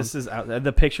good one. This is out.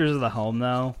 The pictures of the home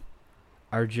though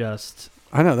are just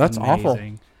I know that's awful.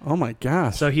 amazing. Oh my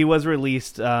gosh. So he was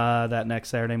released that next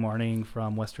Saturday morning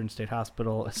from Western State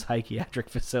Hospital, a psychiatric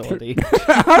facility.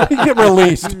 How did he get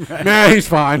released? Nah, he's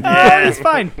fine. Oh, he's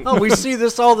fine. Oh, we see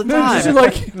this all the No, did you time.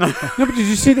 like? No, but did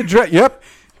you see the dress? Yep,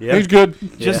 Yep. he's good.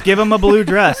 Just give him a blue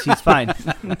dress. He's fine.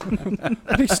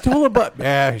 But he stole a butt.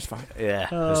 Yeah, he's fine. Yeah.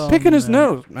 Oh, Picking his man.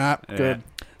 nose. Nah, Yeah. good.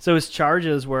 So his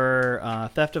charges were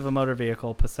theft of a motor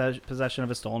vehicle, possession of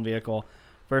a stolen vehicle,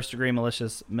 first-degree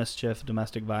malicious mischief,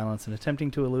 domestic violence, and attempting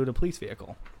to elude a police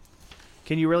vehicle.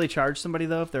 Can you really charge somebody,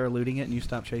 though, if they're eluding it and you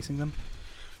stop chasing them?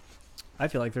 I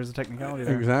feel like there's a technicality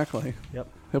there. Exactly. Yep.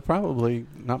 He'll probably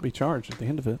not be charged at the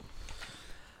end of it.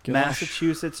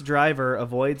 Massachusetts driver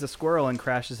avoids a squirrel and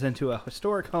crashes into a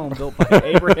historic home built by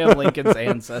Abraham Lincoln's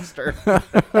ancestor.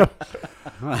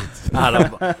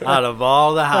 out of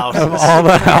all the houses. Of all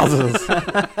the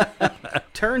houses.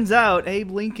 Turns out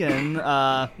Abe Lincoln,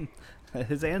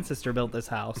 his ancestor built this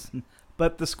house,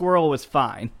 but the squirrel was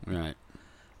fine. Right.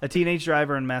 A teenage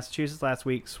driver in Massachusetts last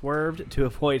week swerved to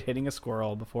avoid hitting a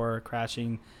squirrel before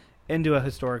crashing into a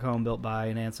historic home built by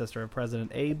an ancestor of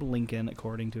President Abe Lincoln,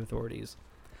 according to authorities.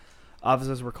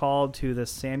 Officers were called to the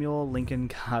Samuel Lincoln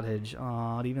Cottage.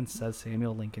 Oh, it even says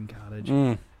Samuel Lincoln Cottage.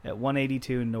 At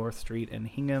 182 North Street in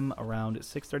Hingham around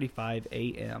 6:35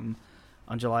 a.m.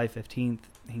 on July 15th,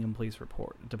 Hingham Police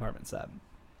Department said.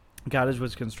 The cottage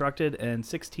was constructed in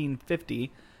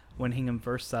 1650 when Hingham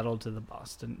first settled to the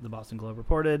Boston Globe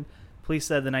reported. Police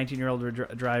said the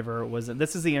 19-year-old driver was,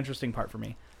 this is the interesting part for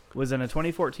me, was in a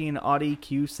 2014 Audi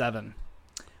Q7.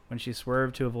 When she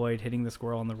swerved to avoid hitting the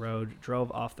squirrel on the road, drove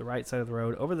off the right side of the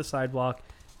road, over the sidewalk,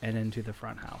 and into the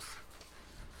front house.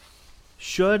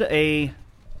 Should a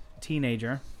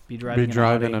teenager be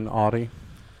driving an Audi?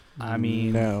 I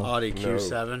mean, no. Audi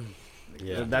Q7.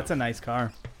 Yeah. That's a nice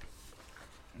car.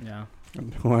 Yeah.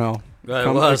 Well,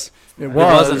 It was. It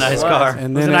was a nice car.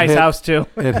 And It was then a nice house, too.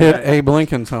 It hit Abe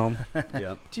Lincoln's home.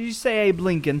 Yep. Did you say Abe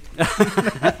Lincoln?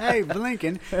 Hey,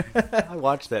 Blinken. I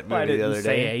watched that I movie the didn't other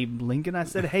say day. Abe Lincoln. I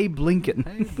said, hey, Blinken.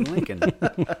 Hey,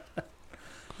 Blinken.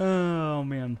 Oh,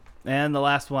 man. And the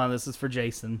last one, this is for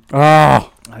Jason.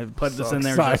 Oh, I put this So in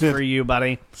there excited. just for you,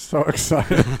 buddy. so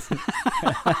excited.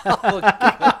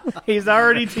 He's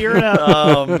already tearing up.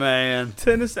 Oh, man.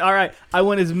 Tennessee. All right. I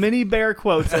want as many bear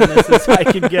quotes in this as I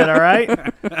can get, all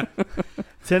right?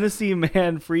 Tennessee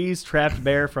man frees trapped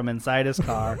bear from inside his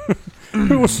car.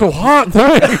 It was so hot,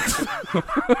 thanks.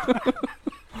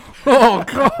 Oh,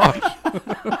 gosh.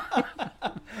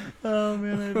 Oh,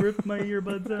 man, I ripped my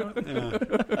earbuds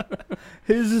out.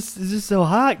 Is this so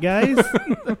hot, guys?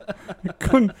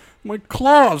 My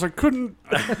claws, I couldn't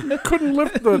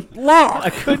lift the lock. I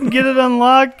couldn't get it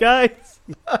unlocked, guys.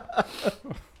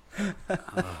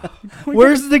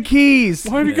 Where's the keys?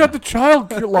 Why have you got the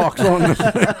child locks on this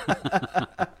thing?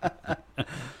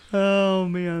 Oh,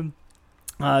 man.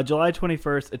 July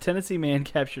 21st, a Tennessee man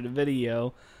captured a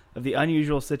video of the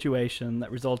unusual situation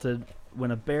that resulted when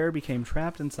a bear became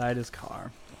trapped inside his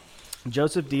car.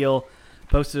 Joseph Deal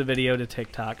posted a video to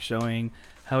TikTok showing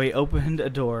how he opened a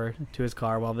door to his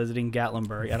car while visiting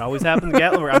Gatlinburg. It always happens in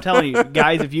Gatlinburg. I'm telling you,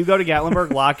 guys, if you go to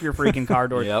Gatlinburg, lock your freaking car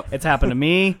doors. Yep. It's happened to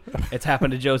me. It's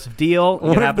happened to Joseph Deal. It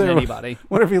What can if happen to they were- anybody.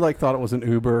 What if he thought it was an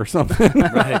Uber or something?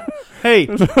 Right. Hey,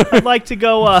 I'd like to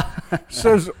go,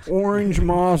 Says orange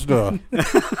Mazda.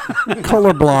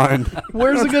 Colorblind.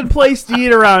 where's a good place to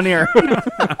eat around here?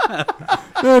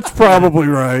 That's probably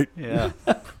right. Yeah.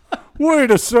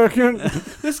 Wait a second.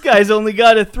 This guy's only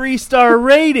got a 3-star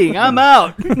rating. I'm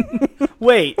out.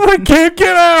 Wait, I can't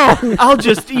get out. I'll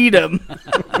just eat him.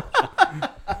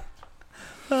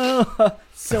 Oh,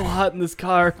 so hot in this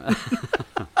car.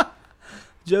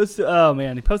 Joseph, oh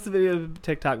man, he posted a video of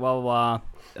TikTok, blah, blah,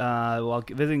 blah, while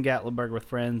visiting Gatlinburg with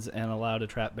friends and allowed a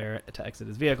trapped bear to exit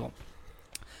his vehicle.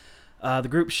 The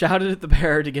group shouted at the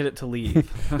bear to get it to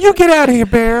leave. You get out of here,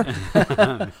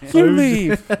 bear. You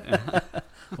leave.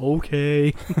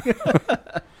 Okay.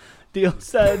 Deal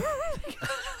said.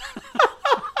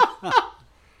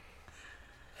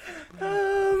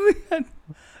 Oh, man.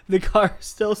 The car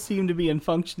still seemed to be in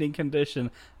functioning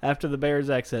condition after the bear's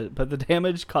exit, but the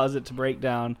damage caused it to break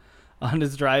down on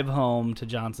his drive home to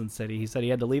Johnson City. He said he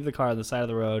had to leave the car on the side of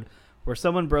the road where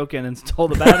someone broke in and stole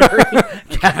the battery,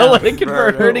 catalytic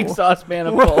converter, and exhaust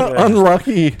manifold.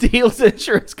 Unlucky. Deal's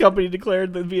insurance company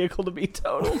declared the vehicle to be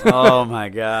totaled. Oh, my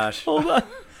gosh. Hold on.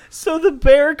 So the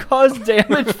bear caused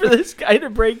damage for this guy to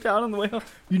break down on the way home.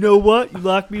 You know what? You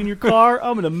locked me in your car.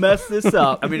 I'm going to mess this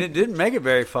up. I mean, it didn't make it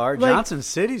very far. Like- Johnson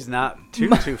City's not too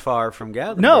far from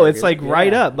Gatlinburg. No, it's like Yeah,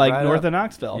 right up, like right north up. of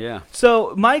Knoxville. Yeah.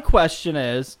 So my question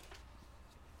is,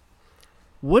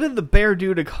 what did the bear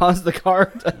do to cause the car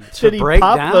to did he break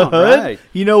pop down, the hood? right.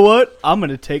 You know what? I'm going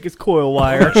to take his coil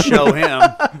wire. Show him.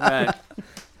 Right.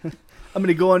 I'm going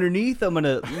to go underneath. I'm going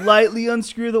to lightly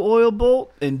unscrew the oil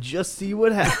bolt and just see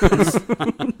what happens.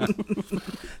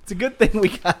 It's a good thing we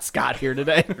got Scott here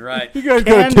today. Right. You guys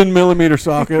got a 10 millimeter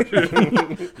socket.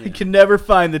 You can never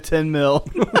find the 10 mil.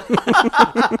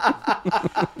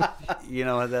 You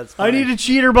know what? That's I funny. need a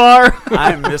cheater bar.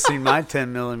 I'm missing my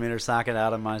 10 millimeter socket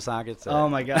out of my socket. So Oh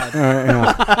my God. All right,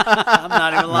 yeah. I'm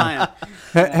not even lying.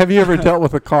 Have you ever dealt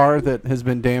with a car that has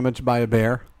been damaged by a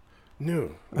bear?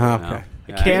 No. Okay.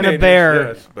 Can Teenagers, a bear,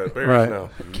 yes, but bears, Right. no.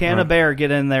 can a bear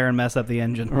get in there and mess up the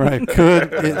engine? Right.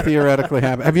 Could it theoretically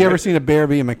happen? Have you ever seen a bear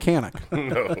be a mechanic?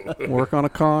 No. Work on a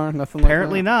car? Nothing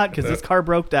Apparently like not, because this car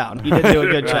broke down. He didn't do a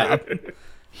good job.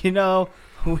 You know,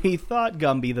 we thought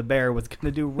Gumby the bear was going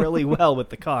to do really well with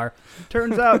the car.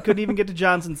 Turns out, couldn't even get to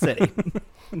Johnson City.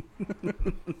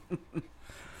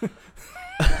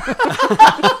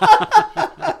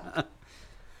 that.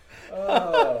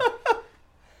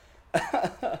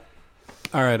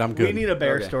 All right, I'm good. We need a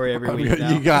bear Okay. story every I'm week good.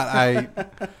 now. You got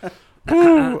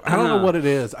Ooh, I don't know what it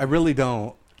is. I really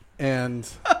don't. And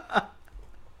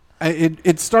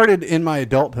it started in my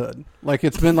adulthood. Like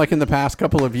it's been like in the past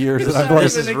couple of years that I've like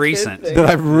This is recent. that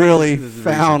I've really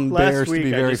found Last bears week, to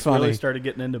be I very just funny. really started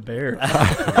getting into bears.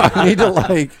 I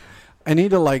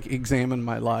need to examine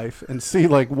my life and see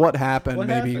like what happened What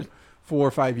maybe happened? 4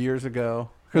 or 5 years ago.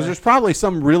 Because there's probably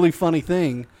some really funny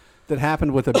thing that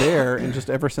happened with a bear, and just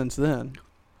ever since then.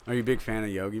 Are you a big fan of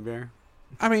Yogi Bear?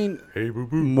 I mean, Hey, boo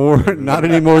boo. more not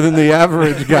any more than the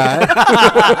average guy.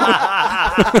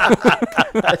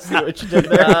 I see what you did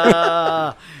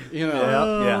there. You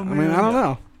know. Yeah. I mean, I don't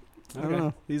know. I don't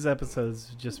know. These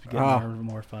episodes just get Oh. more and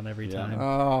more fun every Yeah. time.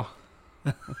 Oh,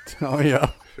 I tell ya.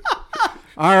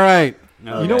 All right.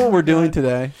 You know what we're doing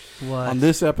today? What? On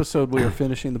this episode, we are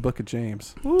finishing the Book of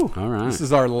James. All right. This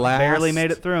is our last. Barely made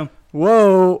it through.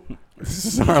 Whoa! This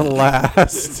is our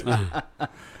last.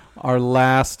 Our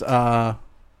last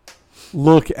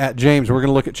look at James. We're going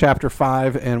to look at chapter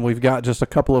 5, and we've got just a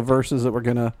couple of verses that we're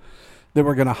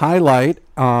gonna highlight.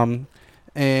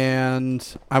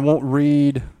 And I won't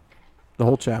read the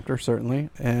whole chapter certainly,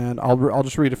 and I'll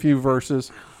just read a few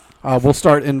verses. We'll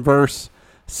start in verse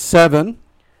 7.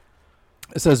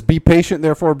 It says, "Be patient,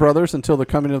 therefore, brothers, until the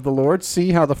coming of the Lord.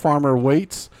 See how the farmer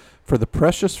waits for the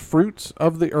precious fruits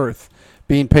of the earth,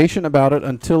 being patient about it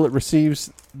until it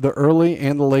receives the early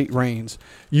and the late rains.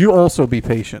 You also be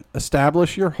patient.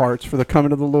 Establish your hearts, for the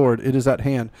coming of the Lord, it is at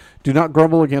hand. Do not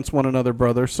grumble against one another,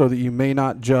 brothers, so that you may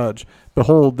not judge.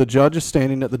 Behold, the judge is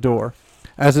standing at the door.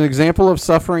 As an example of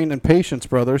suffering and patience,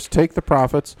 brothers, take the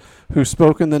prophets who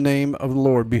spoke in the name of the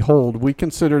Lord. Behold, we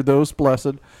consider those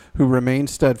blessed who remain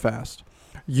steadfast.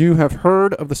 You have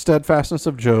heard of the steadfastness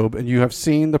of Job, and you have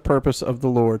seen the purpose of the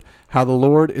Lord, how the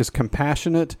Lord is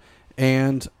compassionate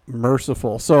and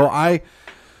merciful." So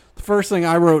the first thing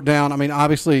I wrote down, I mean,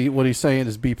 obviously what he's saying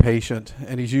is be patient.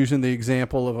 And he's using the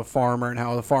example of a farmer and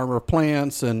how the farmer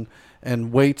plants and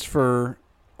waits for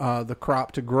the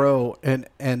crop to grow. And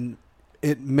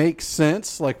it makes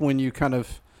sense, like when you kind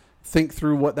of think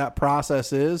through what that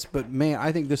process is. But man,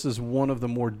 I think this is one of the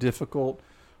more difficult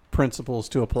principles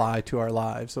to apply to our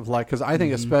lives of like, because I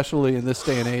think especially in this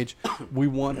day and age, we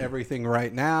want everything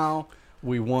right now.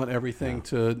 We want everything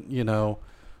to,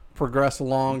 progress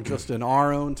along just in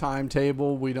our own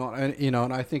timetable. We don't,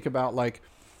 and I think about like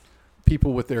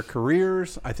people with their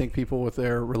careers. I think people with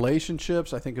their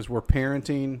relationships. I think as we're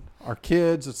parenting our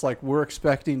kids, it's like we're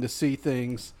expecting to see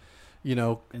things,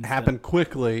 happen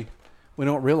quickly. We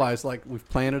don't realize like we've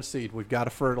planted a seed. We've got to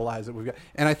fertilize it.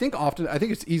 And I think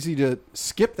it's easy to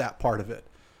skip that part of it.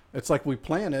 It's like we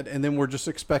plant it and then we're just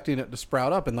expecting it to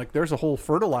sprout up. And like there's a whole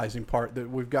fertilizing part that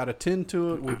we've got to tend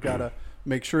to it. We've got to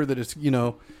make sure that it's,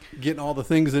 getting all the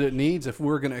things that it needs if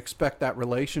we're going to expect that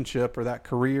relationship or that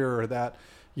career or that,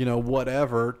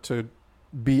 whatever to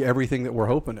be everything that we're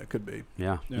hoping it could be.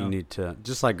 Yeah. You need to,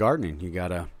 just like gardening, you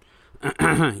gotta,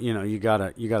 you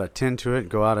gotta tend to it.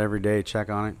 Go out every day, check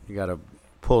on it. You gotta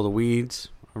pull the weeds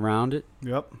around it,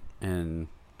 Yep. and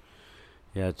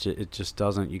it just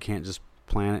doesn't. You can't just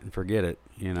plant it and forget it.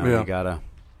 Yeah.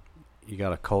 You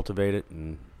gotta cultivate it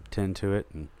and tend to it,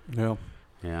 and Yeah.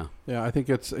 yeah. I think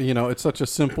it's, it's such a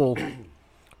simple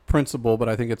principle, but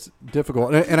I think it's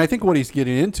difficult. And I think what he's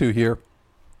getting into here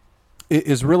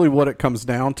is really what it comes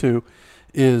down to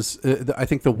is I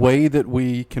think the way that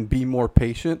we can be more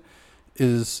patient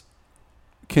is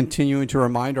continuing to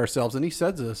remind ourselves, and he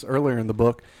said this earlier in the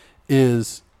book,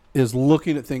 is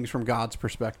looking at things from God's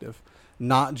perspective,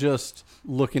 not just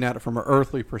looking at it from an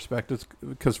earthly perspective,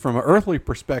 because from an earthly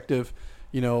perspective,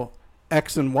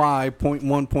 X and Y, point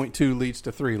 1, point 2 leads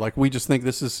to 3. Like we just think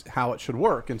this is how it should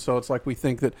work. And so it's like we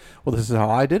think that, well, this is how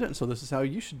I did it, and so this is how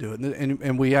you should do it.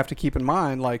 And we have to keep in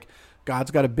mind, like,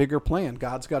 God's got a bigger plan.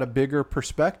 God's got a bigger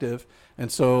perspective.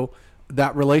 And so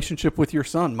that relationship with your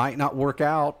son might not work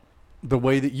out the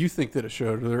way that you think that it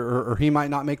should, or he might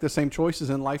not make the same choices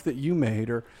in life that you made,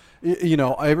 or,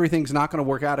 everything's not going to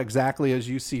work out exactly as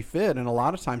you see fit. And a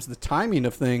lot of times the timing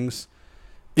of things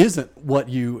isn't what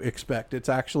you expect. It's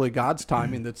actually God's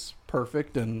timing that's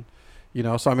perfect. And,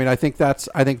 so, I mean, I think that's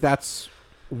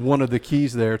one of the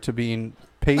keys there to being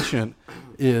patient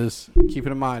is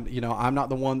keeping in mind, you know, I'm not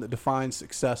the one that defines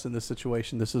success in this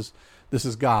situation. This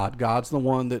is God. God's the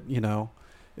one that, you know,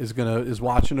 is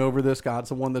watching over this. God's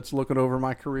the one that's looking over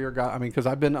my career. God, I mean, because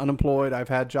I've been unemployed, I've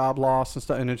had job loss and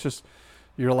stuff, and it's just,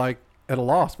 you're like at a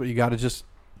loss, but you got to just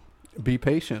be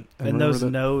patient. And those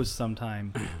no's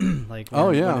sometimes, like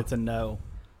when it's a no,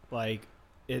 like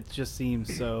it just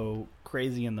seems so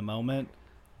crazy in the moment.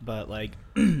 But like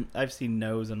I've seen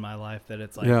no's in my life that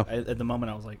it's like at the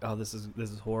moment I was like, oh, this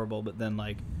is horrible. But then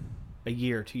like a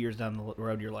year, 2 years down the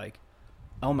road, you're like,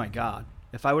 oh my God,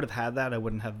 if I would have had that, I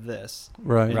wouldn't have this.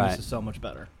 Right. And this is so much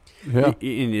better. Yeah.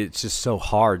 And it's just so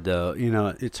hard, though. You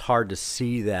know, it's hard to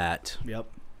see that. Yep.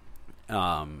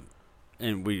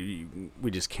 And we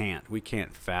just can't. We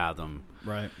can't fathom.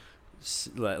 Right.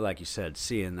 Like you said,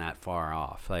 seeing that far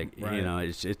off. Like, right. you know,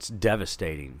 it's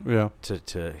devastating. Yeah.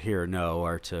 To hear no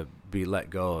or to be let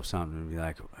go of something and be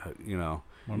like, you know,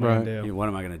 what am I going to do? What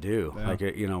am I going to do? Yeah. Like,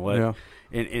 you know what? Yeah.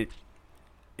 And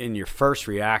in your first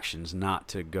reaction's not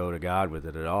to go to God with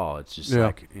it at all. It's just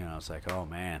like, you know, it's like, oh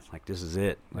man, like this is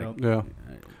it. Like, yeah.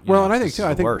 Well, and I think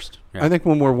too, worst. Yeah. I think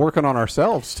when we're working on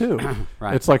ourselves too,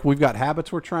 right. It's like we've got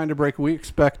habits we're trying to break. We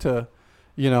expect to,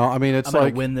 you know, I mean, it's I'm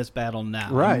like gonna win this battle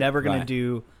now. Right. I'm never gonna Right.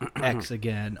 do X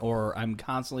again, or I'm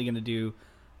constantly gonna do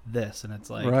this, and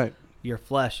it's like right. your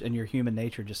flesh and your human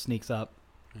nature just sneaks up.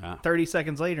 Yeah. 30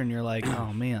 seconds later, and you're like,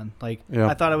 oh man, like Yeah.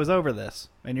 I thought I was over this,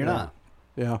 and you're not.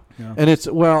 Yeah. Yeah. And it's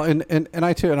well, and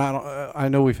I too, and I don't. I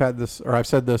know we've had this, or I've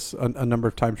said this a number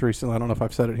of times recently. I don't know if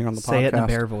I've said it here on the Say podcast. it in a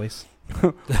bear voice.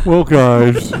 Well,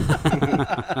 guys,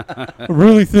 I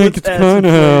really think it's kind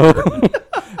of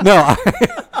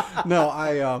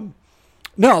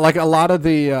no, like a lot of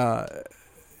the,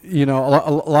 you know,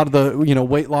 a lot of the, you know,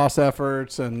 weight loss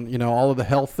efforts and, you know, all of the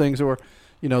health things or,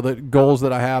 you know, the goals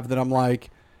that I have that I'm like,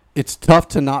 it's tough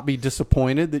to not be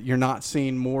disappointed that you're not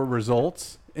seeing more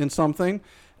results in something.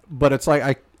 But it's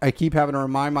like, I keep having to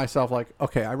remind myself like,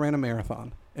 okay, I ran a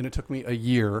marathon and it took me a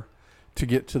year to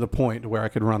get to the point where I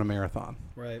could run a marathon.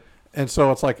 Right. And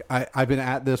so it's like, I've been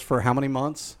at this for how many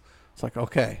months? It's like,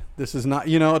 okay, this is not,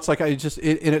 you know, it's like and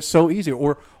it's so easy.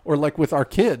 Or like with our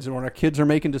kids, when our kids are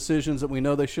making decisions that we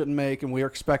know they shouldn't make and we are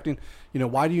expecting, you know,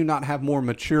 why do you not have more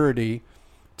maturity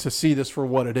to see this for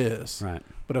what it is? Right.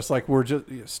 But it's like, we're just,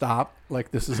 stop.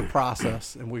 Like, this is a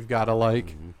process and we've got to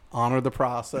like honor the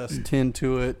process, tend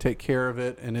to it, take care of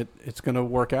it, and it's going to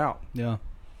work out. Yeah.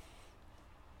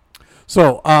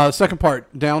 So, second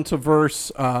part, down to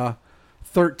verse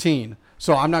 13.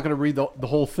 So I'm not going to read the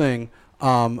whole thing,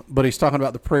 but he's talking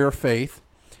about the prayer of faith.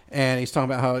 And he's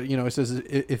talking about how, you know, he says,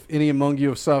 if any among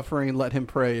you is suffering, let him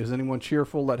pray. Is anyone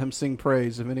cheerful? Let him sing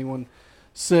praise. If anyone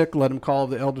sick, let him call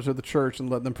the elders of the church and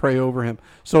let them pray over him.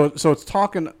 So it's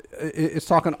talking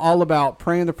all about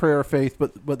praying the prayer of faith.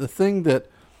 But the thing that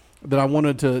I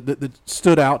wanted that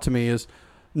stood out to me is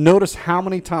notice how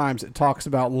many times it talks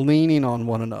about leaning on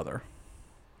one another.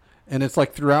 And it's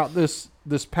like throughout this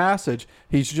passage,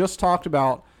 he's just talked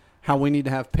about how we need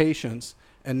to have patience.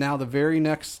 And now the very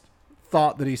next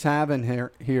thought that he's having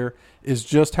here is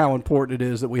just how important it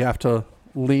is that we have to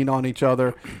lean on each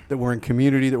other, that we're in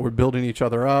community, that we're building each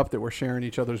other up, that we're sharing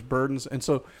each other's burdens. And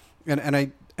so, and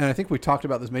I think we talked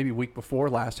about this maybe week before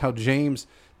last, how James,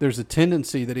 there's a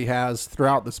tendency that he has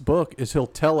throughout this book is he'll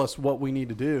tell us what we need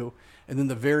to do. And then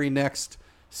the very next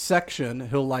section,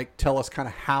 he'll like tell us kind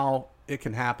of how it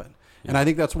can happen. And I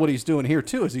think that's what he's doing here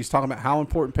too, is he's talking about how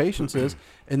important patience is.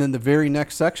 And then the very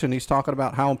next section, he's talking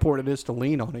about how important it is to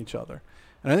lean on each other.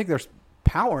 And I think there's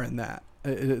power in that,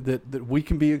 that we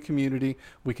can be a community,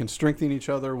 we can strengthen each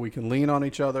other, we can lean on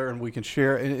each other, and we can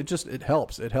share. And it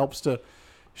helps. It helps to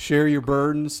share your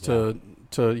burdens, to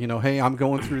you know, hey, I'm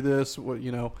going through this.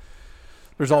 You know,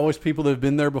 there's always people that have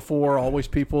been there before, always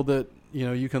people that, you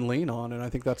know, you can lean on. And I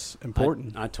think that's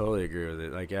important. I totally agree with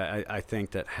it. Like, I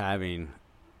think that having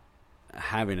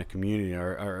a community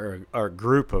or a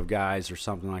group of guys or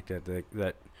something like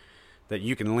that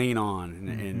you can lean on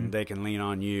and they can lean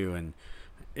on you, and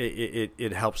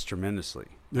it helps tremendously.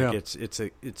 Like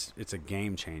it's a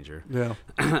game changer. Yeah.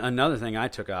 Another thing I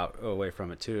took away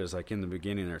from it too is like in the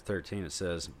beginning there 13 it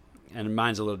says, and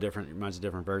mine's a little different. Mine's a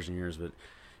different version of yours, but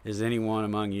is anyone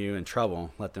among you in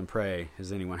trouble? Let them pray.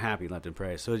 Is anyone happy? Let them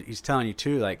pray. So he's telling you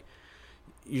too, like,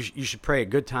 you should pray at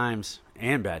good times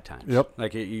and bad times. Yep.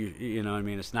 Like you know what I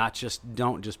mean? It's not just,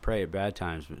 don't just pray at bad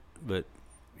times, but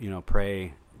you know,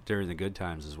 pray during the good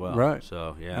times as well. Right.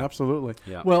 So yeah. Absolutely.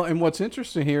 Yeah. Well, and what's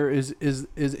interesting here is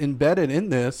embedded in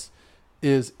this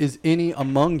is any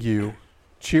among you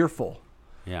cheerful?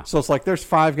 Yeah. So it's like there's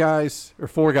 5 guys or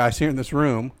 4 guys here in this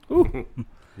room.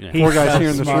 Yeah. Yeah. four He's guys so here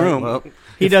in this smart. room. Well,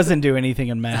 He doesn't do anything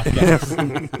in math, guys.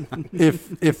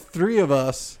 If three of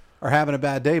us are having a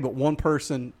bad day, but one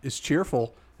person is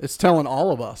cheerful, it's telling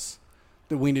all of us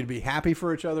that we need to be happy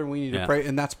for each other. We need to pray,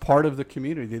 and that's part of the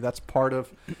community. That's part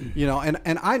of,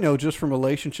 and I know just from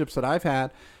relationships that I've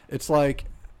had, it's like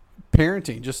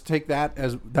parenting. Just take that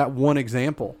as that one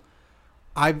example.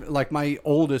 Like my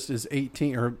oldest is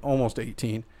 18 or almost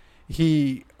 18.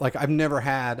 I've never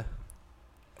had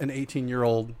an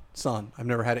 18-year-old son. I've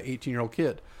never had an 18-year-old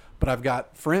kid, but I've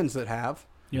got friends that have.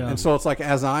 Yeah. And so it's like,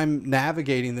 as I'm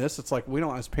navigating this, it's like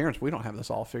as parents, we don't have this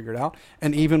all figured out.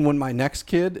 And even when my next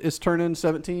kid is turning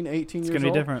 17, 18 years old, It's going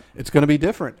to be different. it's going to be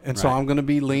different. And so Right. I'm going to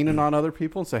be leaning on other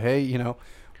people and say, hey,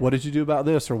 what did you do about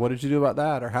this? Or what did you do about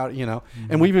that? Or how,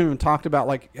 and we've even talked about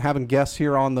like having guests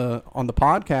here on the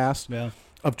podcast Yeah.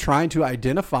 of trying to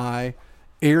identify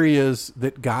areas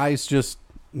that guys just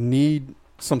need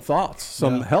some thoughts,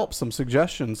 some help, some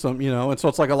suggestions, and so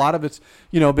it's like a lot of it's,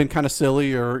 been kind of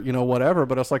silly or, whatever,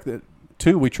 but it's like that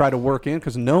too, we try to work in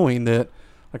because knowing that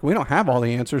like we don't have all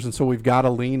the answers. And so we've got to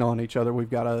lean on each other. We've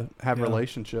got to have a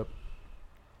relationship.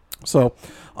 So,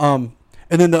 and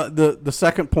then the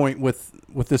second point with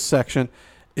this section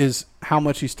is how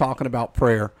much he's talking about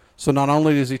prayer. So not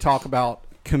only does he talk about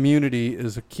community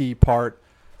is a key part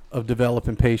of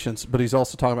developing patience, but he's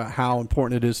also talking about how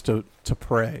important it is to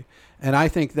pray. And I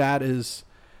think that is,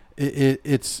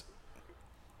 he's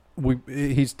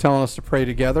telling us to pray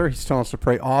together. He's telling us to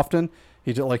pray often.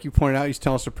 Like you pointed out, he's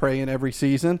telling us to pray in every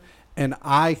season. And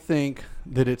I think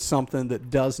that it's something that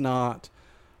does not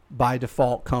by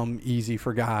default come easy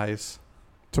for guys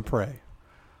to pray.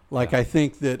 Like, I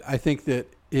think that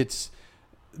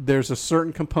there's a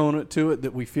certain component to it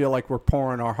that we feel like we're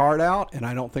pouring our heart out. And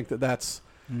I don't think that that's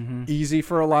easy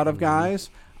for a lot of guys.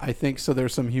 I think so.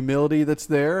 There's some humility that's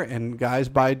there, and guys,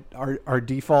 by our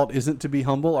default isn't to be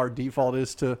humble. Our default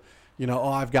is to,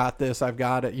 I've got this, I've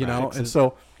got it, Right. And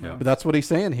so, but that's what he's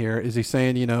saying here. Is he's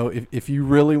saying, if you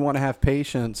really want to have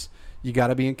patience, you got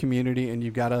to be in community, and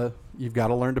you've got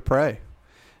to learn to pray.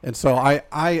 And so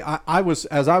I was,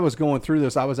 as I was going through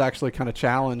this, I was actually kind of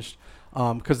challenged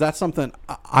because that's something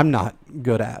I'm not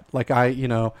good at. Like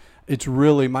it's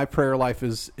really my prayer life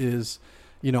is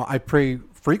I pray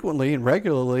frequently and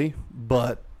regularly,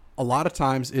 but a lot of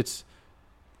times it's,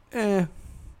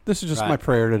 this is just my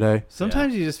prayer today.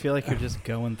 Sometimes you just feel like you're just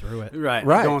going through it. Right.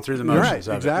 Right. Going through the motions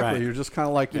of exactly. it. Right. You're just kind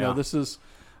of like, Yeah. this is,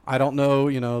 I don't know,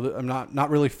 I'm not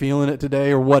really feeling it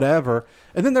today or whatever.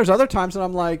 And then there's other times that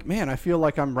I'm like, man, I feel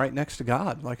like I'm right next to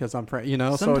God, like as I'm praying,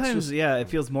 so Sometimes, it's just, it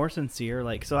feels more sincere.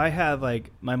 Like, so I have like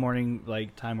my morning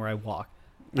time where I walk,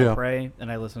 Yeah. I pray,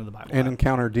 and I listen to the Bible. and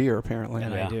encounter deer apparently.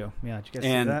 And Yeah. I do. Yeah, did you guys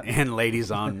see that? And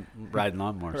ladies on riding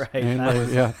lawnmowers. Right. And, that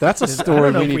was- yeah, that's a I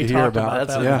story don't know we if need we to hear talked about. about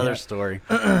That's that yeah. another story.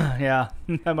 yeah.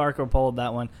 Marco pulled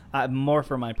that one. More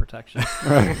for my protection.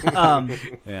 Right.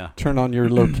 Yeah. Turn on your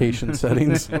location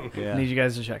settings. Yeah. Need you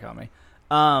guys to check on me.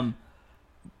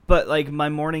 But like my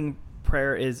morning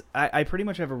prayer is, I pretty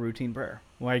much have a routine prayer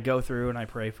where I go through and I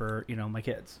pray for, my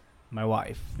kids, my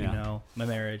wife, Yeah. my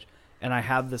marriage. And I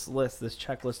have this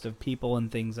checklist of people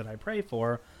and things that I pray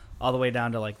for, all the way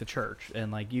down to like the church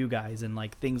and like you guys and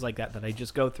like things like that I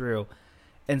just go through.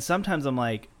 And sometimes I'm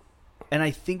like, and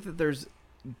I think that there's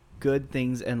good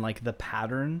things in like the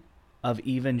pattern of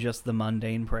even just the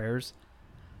mundane prayers.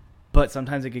 But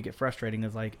sometimes it could get frustrating.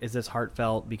 Is like, is this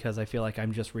heartfelt because I feel like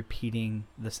I'm just repeating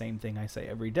the same thing I say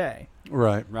every day?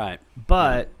 Right. Right.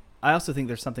 But I also think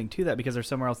there's something to that because there's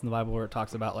somewhere else in the Bible where it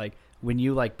talks about like when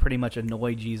you like pretty much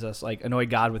annoy Jesus, like annoy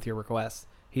God with your requests,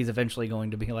 he's eventually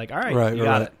going to be like, all right, you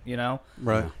got it,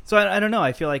 Right. So I don't know.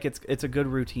 I feel like it's a good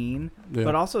routine, Yeah.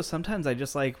 but also sometimes I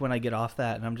just like when I get off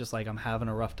that and I'm just like, I'm having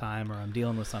a rough time or I'm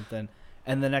dealing with something.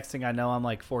 And the next thing I know, I'm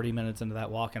like 40 minutes into that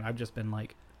walk and I've just been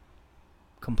like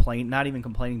not even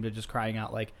complaining, but just crying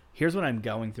out like, here's what I'm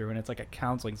going through. And it's like a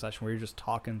counseling session where you're just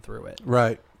talking through it.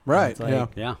 Right. Right. It's like- Yeah.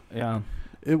 Yeah. Yeah.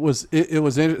 It was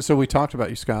so we talked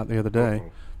about you, Scott, the other day.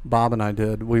 Bob and I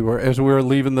did. We were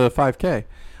leaving the 5K.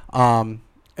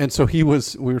 And so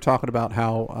we were talking about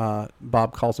how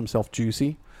Bob calls himself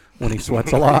juicy when he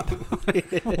sweats a lot.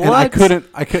 And I couldn't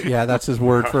yeah, that's his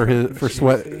word for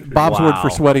sweat. Bob's word for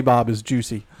Wow. sweaty Bob is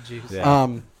juicy. Yeah.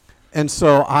 And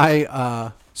so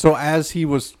so as he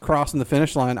was crossing the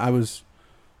finish line, I was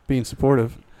being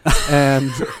supportive.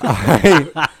 And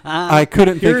I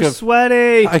couldn't think You're of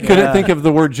sweaty. I couldn't think of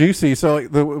the word juicy, so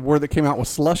the word that came out was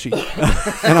slushy,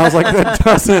 and I was like,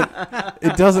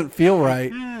 it doesn't feel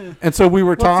right. And so we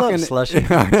were talking. What's up, slushy?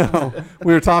 I know.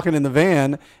 We were talking in the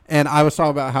van, and I was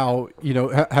talking about how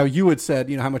how you had said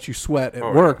how much you sweat at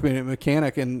work being a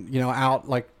mechanic, and out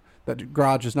like That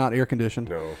garage is not air conditioned.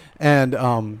 No.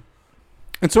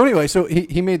 And so anyway, so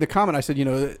he made the comment. I said, you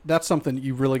know, that's something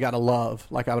you really got to love.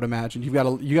 Like I would imagine, you got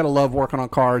to love working on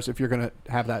cars if you're going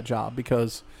to have that job,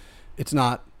 because it's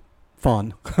not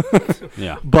fun.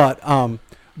 Yeah. But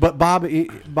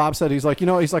Bob said, he's like,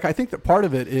 I think that part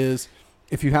of it is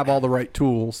if you have all the right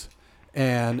tools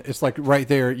and it's like right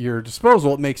there at your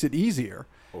disposal, it makes it easier.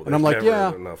 Well, and I'm like, never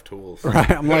yeah, enough tools. right.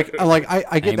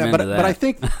 I get that, Amen but to but I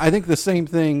that. think the same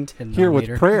thing 10 here with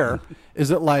millimeter. prayer is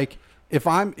that like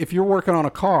if you're working on a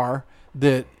car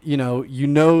that you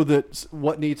know that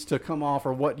what needs to come off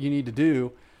or what you need to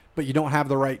do, but you don't have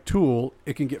the right tool,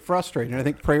 it can get frustrating. And I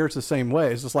think prayer is the same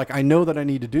way. It's just like, I know that I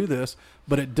need to do this,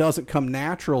 but it doesn't come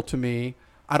natural to me.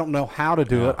 I don't know how to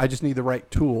do it. I just need the right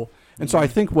tool. And so I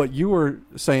think what you were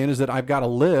saying is that I've got a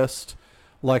list,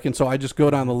 like, and so I just go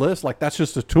down the list, like that's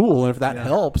just a tool. And if that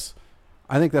helps,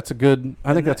 I think that's a good.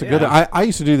 I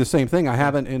used to do the same thing. I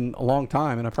haven't in a long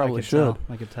time, and I probably should.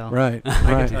 I could tell. Right. I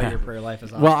Right. can tell your prayer life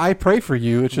is awesome. Well, I pray for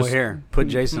you. It's Well, just here, put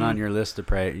Jason on your list to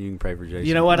pray. You can pray for Jason.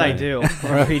 You know what I Right. do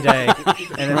every day,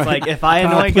 and it's like if I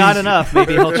God, annoy God please. enough,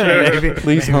 maybe he'll change.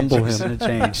 please humble Just him.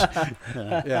 gonna change.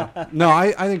 Yeah. No,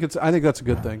 I think that's a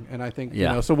good thing, and I think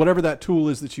Yeah. so whatever that tool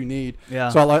is that you need. Yeah.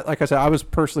 So like I said, I was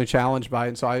personally challenged by it,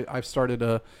 and so I've started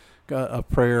a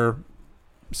prayer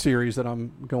series that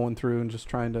I'm going through and just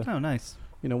trying to. Oh, nice.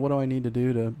 What do I need to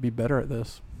do to be better at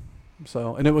this?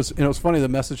 So, and it was funny. The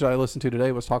message that I listened to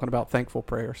today was talking about thankful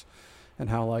prayers, and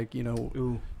how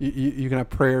Ooh. you can have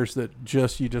prayers that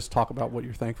you just talk about what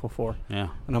you're thankful for. Yeah.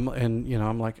 And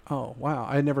I'm like, oh wow,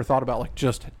 I never thought about like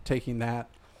just taking that.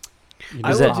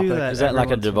 I Is will that, do that is that every like a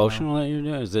once in a while. devotional that you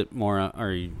do? Is it more?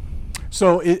 Are you?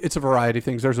 So it's a variety of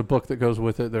things. There's a book that goes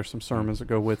with it. There's some sermons that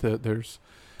go with it. There's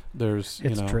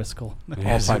It's Driscoll.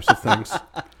 all types of things.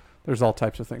 There's all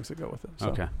types of things that go with it. So.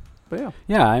 Okay. But yeah.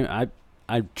 Yeah,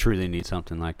 I truly need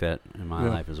something like that in my Yeah.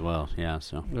 life as well. Yeah.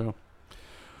 So. Yeah.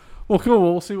 Well, cool.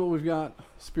 Well, we'll see what we've got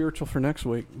spiritual for next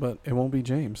week, but it won't be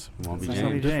James. Won't be It's James. not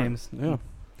gonna be James. James. Yeah.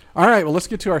 All right. Well, let's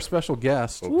get to our special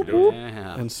guest. Okey-doke.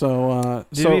 Yeah. And so,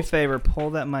 Do me a favor,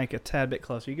 pull that mic a tad bit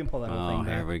closer. You can pull that whole Oh, thing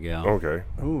here down. we go. Okay.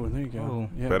 oh, there you go. Ooh.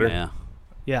 Yeah. Better? Yeah.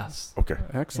 Yes. Okay.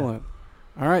 Excellent.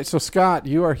 All right. So, Scott,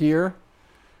 you are here.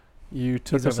 You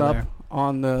took He's us over up there.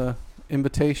 on the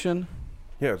invitation.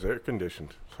 Yeah, it's air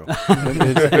conditioned. So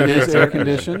It is air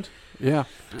conditioned. Yeah.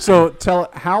 So tell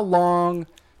how long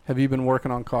have you been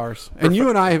working on cars? And you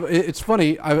and I, it's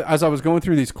funny, as I was going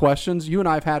through these questions, you and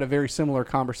I have had a very similar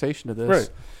conversation to this Right.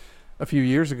 a few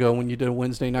years ago when you did a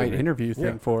Wednesday night interview thing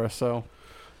Yeah. for us. So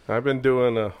I've been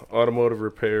doing automotive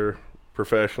repair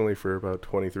professionally for about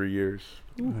 23 years.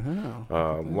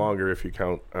 wow. Longer if you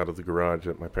count out of the garage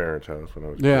at my parents' house when I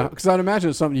was a Yeah, kid. because I'd imagine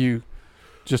it's something you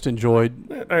just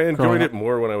enjoyed. I enjoyed growing it up.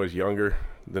 more when I was younger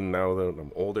than now that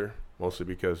I'm older, mostly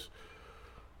because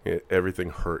everything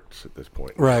hurts at this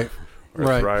point. Right.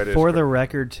 Right. Arthritis, For the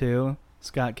record, too,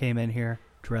 Scott came in here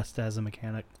dressed as a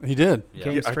mechanic. He did. Yeah.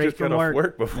 Came Yeah, I straight just got from off work.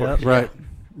 work before. Yep. Right.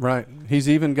 Right. He's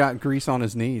even got grease on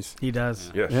his knees. He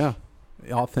does. Yes. Yeah.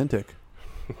 Authentic.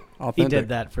 He Authentic. did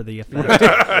that for the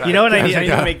effect. You know what I need? I need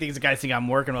to make these guys think I'm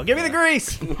working well. Give me the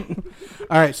grease.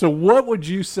 All right. So what would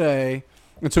you say?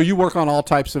 And so you work on all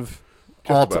types of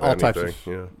Just all about types of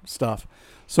anything, yeah. stuff.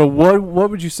 So what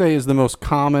would you say is the most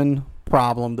common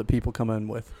problem that people come in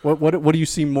with? What do you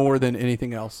see more than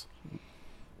anything else?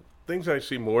 Things I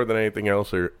see more than anything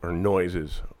else are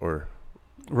noises or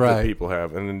that Right. people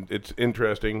have. And it's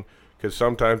interesting because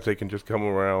sometimes they can just come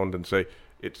around and say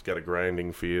it's got a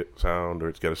grinding sound or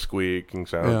it's got a squeaking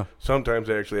sound. Yeah. Sometimes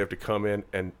they actually have to come in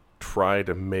and try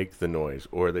to make the noise,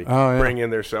 or they Oh, yeah. bring in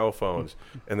their cell phones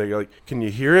and they're like, "Can you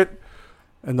hear it?"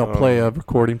 And they'll play a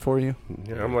recording for you.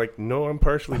 Yeah, I'm like, "No, I'm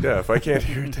partially deaf. I can't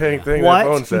hear a dang thing What? that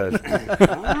phone says."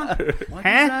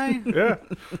 Huh? Yeah.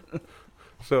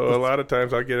 So a lot of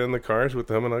times I get in the cars with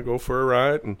them and I go for a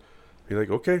ride and be like,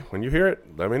 "Okay, when you hear it,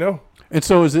 let me know." And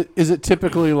so is it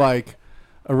typically like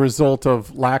a result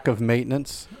of lack of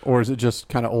maintenance, or is it just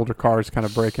kind of older cars kind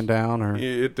of breaking down? Or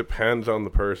It depends on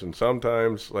the person.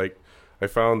 Sometimes, like, I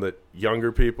found that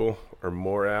younger people are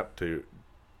more apt to,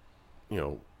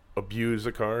 abuse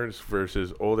the cars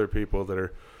versus older people that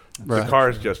are, Right. the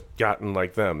car's just gotten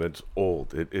like them. It's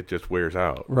old. It just wears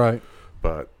out. right?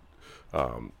 But,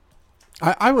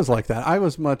 I was like that. I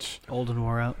was much. Old and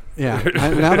wore out. Yeah.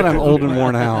 Now that I'm old and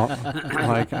worn out,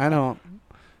 like I don't,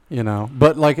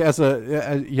 But like as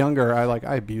a younger,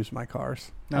 I abused my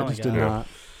cars. Oh I my just God. did Yeah. not.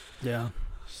 Yeah.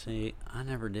 See, I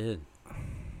never did.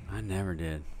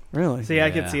 Really. See, I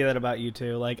could Yeah. see that about you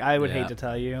too. Like, I would Yeah. hate to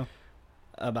tell you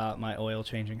about my oil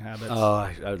changing habits. Oh,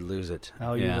 I would lose it.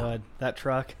 Oh, Yeah. you would. That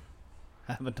truck.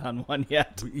 haven't done one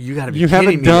yet. You got to be You kidding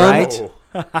haven't me, done-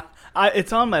 right?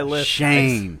 It's on my list.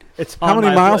 Shane. guys. It's How on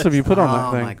many my miles list. have you put on that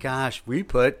Oh thing? my gosh, we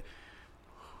put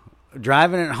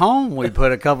driving it home. We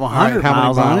put a couple All right, hundred how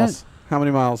miles many on miles? it. How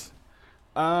many miles?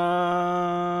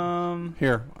 Um,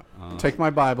 Take my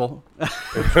Bible.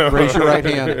 Raise your right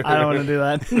hand. I don't want to do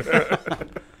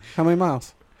that. How many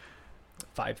miles?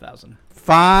 5,000.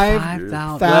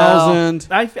 5,000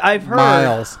 I've heard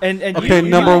miles. And Okay, you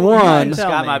number might one- tell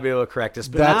Scott me. might be able to correct us,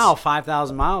 but That's- now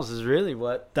 5,000 miles is really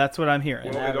what. That's what I'm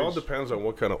hearing. Well, it all depends on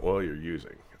what kind of oil you're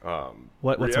using.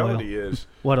 What's reality is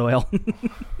What oil?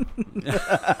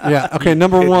 Yeah. Okay.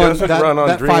 Number it one. doesn't That, run on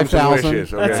that dreams and 5,000.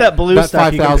 wishes. Okay? That's that blue That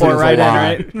stuff you can 5,000 pour is a right in, lie.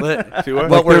 right? But See what?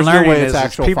 Like, what we're there's no learning way is it's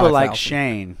actual people like 5,000.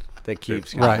 Shane that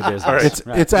keeps Right. the business. All right.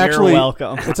 Right. It's actually You're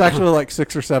welcome. it's actually like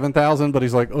 6,000 or 7,000, but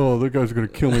he's like, oh, the guy's gonna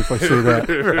kill me if I say that.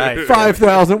 Right.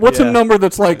 5,000. What's Yeah. a number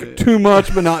that's like too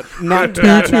much, but not too Not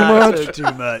much? too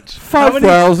much.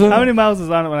 5,000. How many miles was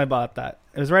on it when I bought that?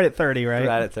 It was right at 30, right?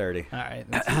 Right at 30. All right.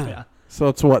 That's, yeah. So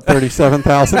it's what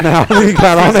 37,000 now that you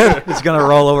got on it. It's gonna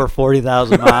roll over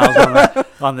 40,000 miles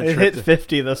on the It trip. hit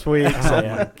 50 this week. Oh So.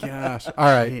 my gosh. All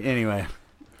right. Anyway,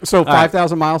 So right.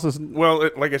 5,000 miles is Well,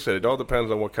 like I said, it all depends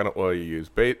on what kind of oil you use.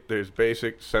 There's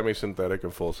basic, semi-synthetic,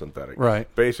 and full synthetic. right.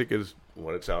 Basic is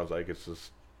what it sounds like. It's the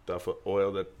stuff of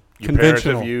oil that your parents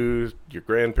Conventional. have used, your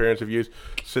grandparents have used.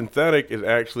 Synthetic is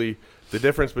actually the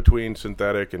difference between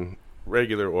synthetic and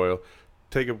regular oil.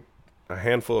 Take a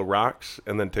handful of rocks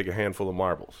and then take a handful of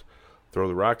marbles. Throw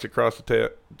the rocks across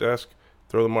the desk.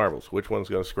 Throw the marbles. Which one's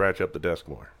going to scratch up the desk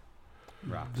more?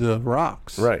 The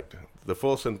rocks. Right. The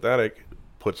full synthetic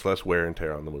puts less wear and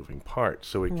tear on the moving parts,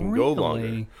 so it can go longer.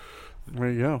 Really? There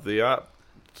you go.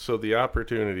 So the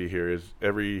opportunity here is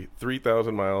every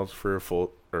 3,000 miles for a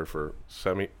full or for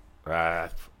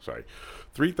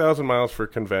 3,000 miles for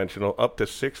conventional, up to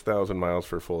 6,000 miles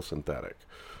for full synthetic.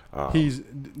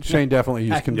 Shane definitely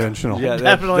used conventional. yeah,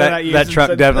 Definitely not that using truck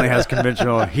synthetic. definitely has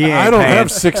conventional. He ain't I don't paying. have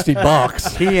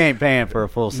 $60. He ain't paying for a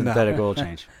full synthetic oil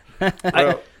change.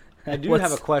 Well, I do What's-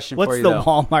 have a question What's for you, the though.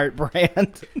 Walmart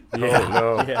brand?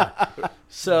 no. Yeah.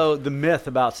 So the myth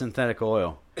about synthetic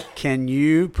oil, can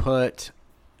you put,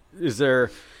 is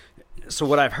there, so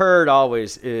what I've heard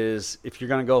always is if you're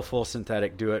going to go full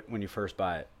synthetic, do it when you first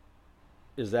buy it.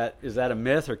 Is that a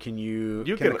myth, or can You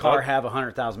can can the car up- have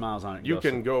 100,000 miles on it? and You go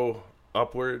can go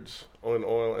upwards on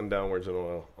oil and downwards in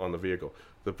oil on the vehicle.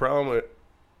 The problem it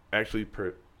actually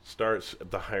starts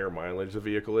at the higher mileage the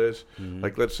vehicle is. Mm-hmm.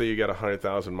 Like, let's say you got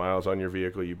 100,000 miles on your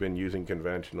vehicle. You've been using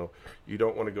conventional. You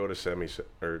don't want to go to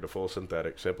to full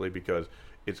synthetic simply because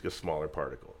it's a smaller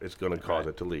particle. It's going to cause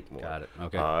it to leak more. Got it.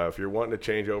 Okay. If you're wanting to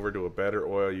change over to a better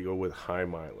oil, you go with high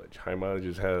mileage. High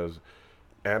mileage has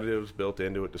additives built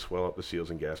into it to swell up the seals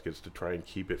and gaskets to try and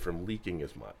keep it from leaking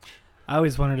as much. I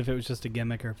always wondered if it was just a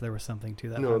gimmick or if there was something to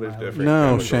that. No, there's definitely No,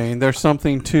 chemicals. Shane. There's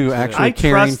something to actually I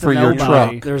caring trust for your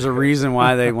nobody. truck. There's a reason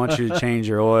why they want you to change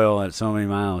your oil at so many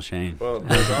miles, Shane. Well,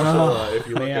 there's also, if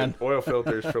you look Man. at oil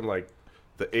filters from like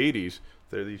the 80s,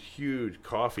 they're these huge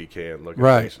coffee can looking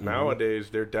Right. things. Nowadays,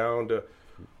 they're down to,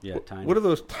 Yeah, tiny. what are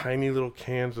those tiny little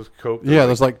cans of Coke? Yeah,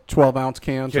 there's like 12-ounce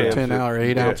cans or Cans 10 that- ounce or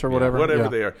 8 yeah, ounce or whatever. Whatever Yeah.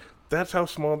 they are. That's how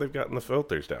small they've gotten the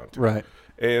filters down to. Right.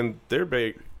 And their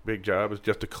big job is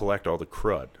just to collect all the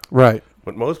crud. Right.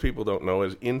 What most people don't know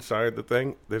is inside the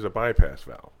thing, there's a bypass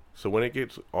valve. So when it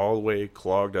gets all the way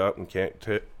clogged up and can't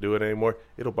do it anymore,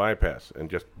 it'll bypass and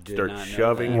just Did start not know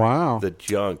shoving that. Wow. the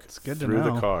junk good to through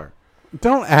the know. car.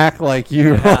 Don't act like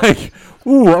you like,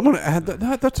 ooh, I'm going to add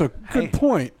that. That's a Hey, good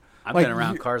point. I've like been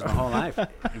around you- cars my whole life.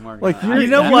 Like, you're- You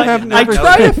know You what? have I never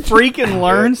try to said- freaking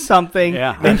learn something,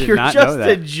 Yeah, I and did you're not know just that.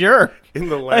 a jerk. In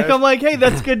the last, Like, I'm like, hey,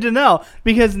 that's good to know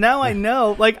because now I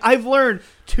know. Like, I've learned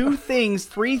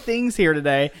 3 things here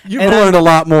today. You've and learned a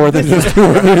lot more than just 2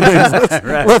 or 3 things.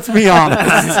 Let's be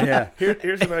honest. Yeah.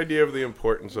 here's an idea of the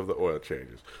importance of the oil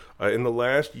changes. In the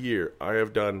last year, I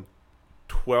have done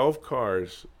 12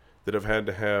 cars that have had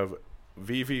to have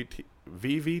VVT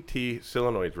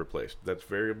solenoids replaced. That's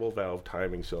variable valve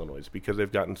timing solenoids because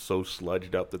they've gotten so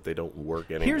sludged up that they don't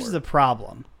work anymore. Here's the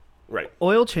problem: right.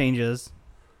 oil changes.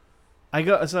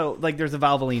 There's a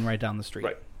Valvoline right down the street.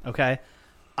 Right. Okay,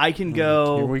 I can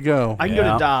go. Here we go. I can go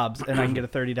Yeah. to Dobbs and I can get a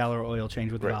 $30 oil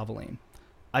change with Right. Valvoline.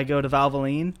 I go to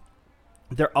Valvoline,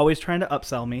 they're always trying to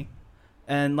upsell me,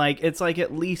 and like it's like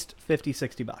at least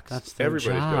 $50-$60. That's their Everybody's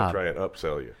going to job. try and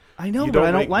upsell you. I know, You but don't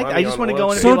I don't make like. money I just on want to oil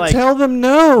go in and changes. be So like, tell them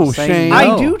no, Say Shane. no.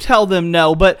 I do tell them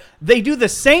no, but they do the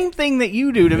same thing that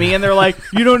you do to me, and they're like,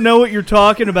 "You don't know what you're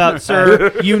talking about,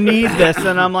 sir. You need this."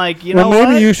 And I'm like, "You know well,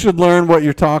 maybe what? you should learn what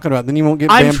you're talking about. Then you won't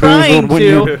get I'm trying bamboozled when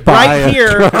you to buy right a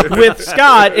here truck. with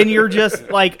Scott, and you're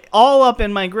just like all up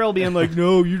in my grill, being like,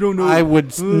 "No, you don't know." I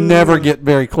would never get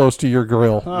very close to your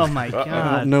grill. Oh my I don't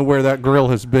god! know where that grill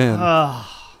has been.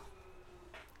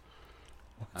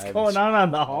 What's going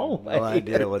on the hallway? No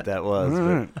idea what that was. All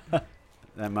right. But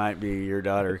that might be your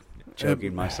daughter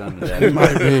choking my son to It death.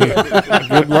 might be.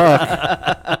 Good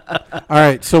luck. All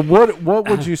right. So what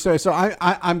would you say? So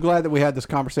I'm glad that we had this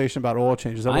conversation about oil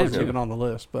changes. That I am wasn't too. even on the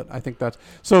list, but I think that's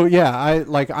so. Yeah,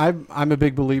 I'm a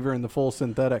big believer in the full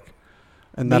synthetic,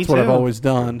 and Me that's what I've too. always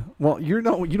done. Well, you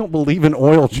don't believe in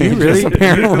oil changes really?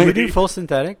 apparently. You do full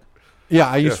synthetic? Yeah,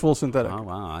 I use Yeah. full synthetic. Oh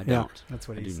wow, I Yeah. don't. That's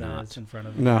what I he do says not. in front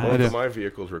of me. No, Both I do. of my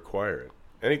vehicles require it.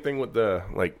 Anything with the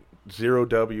like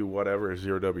 0W whatever,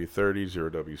 0W30,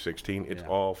 0W16, it's Yeah.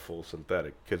 all full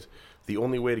synthetic. Because the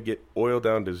only way to get oil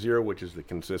down to zero, which is the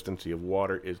consistency of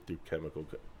water, is through chemical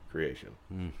creation.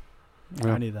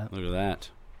 Yeah. I knew that. Look at that.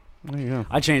 There you go.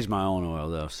 I changed my own oil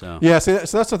though, so Yeah, so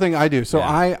that's the thing I do. So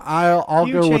Yeah. I'll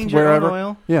You go with change your own wherever.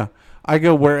 oil? Yeah, I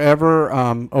go wherever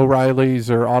O'Reilly's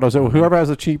or Autos, whoever has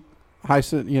a cheap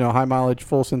high mileage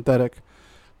full synthetic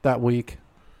that week.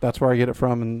 That's where I get it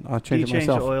from, and I Do change you it change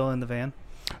myself. the oil in the van?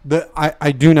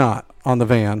 I do not on the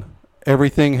van.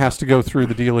 Everything has to go through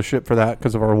the dealership for that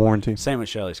because of our warranty. same with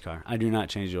Shelly's car. I do not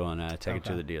change the oil and I take it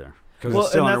to Okay. the dealer because Well,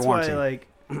 it's still and under that's warranty. why, like,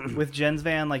 with Jen's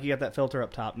van, like, you got that filter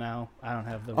up top now. I don't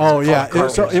have the. Oh yeah,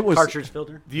 so it was. cartridge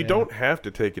filter. You Yeah. don't have to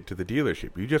take it to the dealership.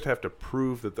 You just have to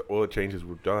prove that the oil changes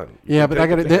were done. You Yeah, can but take I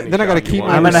gotta it to any then I gotta shop you keep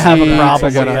want. my I'm gonna have a receipts, problem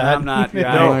I gotta- with that. I'm not.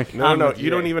 Yeah, No, Like- no, I'm no. with You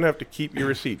don't even have to keep your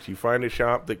receipts. You find a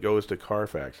shop that goes to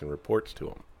Carfax and reports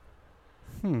to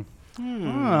them.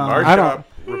 Our I don't- shop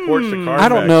reports to Carfax. I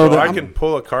don't know so that I I'm- can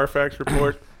pull a Carfax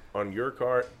report on your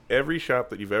car. Every shop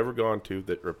that you've ever gone to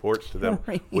that reports to them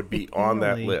would be on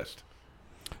that Really? list.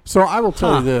 So I will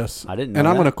tell Huh. you this, I didn't know and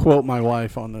I'm that. going to quote my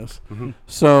wife on this.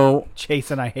 So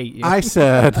Jason, I hate you. I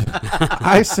said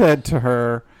to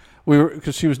her,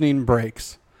 because she was needing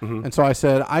brakes, and so I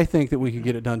said, I think that we could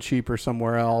get it done cheaper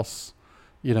somewhere else.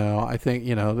 I think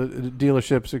the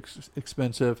dealership's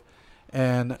expensive,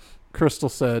 and Crystal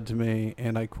said to me,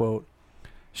 and I quote,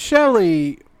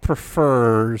 Shelley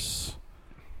prefers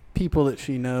people that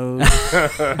she knows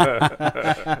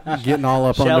getting all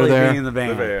up under Shelly there. being in the van.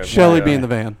 The van. Shelley Yeah. being the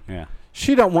van. Yeah.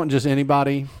 She don't want just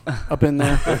anybody up in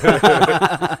there.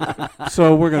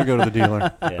 So we're going to go to the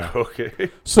dealer. Yeah.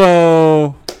 Okay.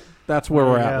 So that's where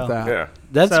There we're you at go. with that. Yeah.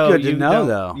 That's So good to you know, don't-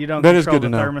 though. You don't That is control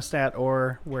good the to know. thermostat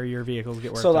or where your vehicles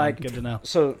get worked So, on. like- Good to know.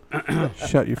 So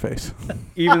Shut your face.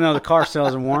 even though the car still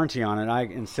has a warranty on it, I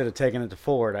instead of taking it to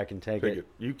Ford, I can take Take it. it.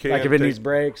 You can't. Like if it take- needs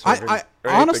brakes. Or if I it-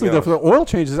 honestly, though, else. for the oil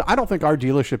changes, I don't think our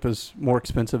dealership is more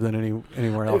expensive than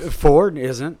anywhere else. Ford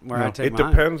isn't where No. I take It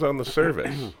mine. depends on the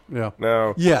service. Yeah.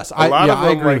 Now, Yes, a lot of I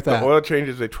them, agree like with that. the oil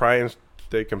changes, they try and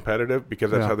stay competitive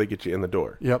because that's Yeah. how they get you in the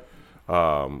door. Yep.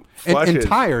 And Flushes,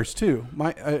 tires too.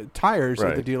 My tires at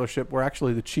Right. the dealership were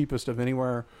actually the cheapest of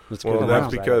anywhere. That's well, good. that's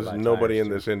around. because Buy nobody tires,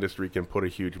 in too. this industry can put a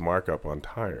huge markup on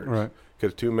tires. Right.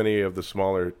 Because too many of the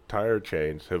smaller tire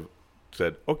chains have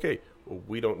said, okay, well,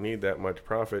 we don't need that much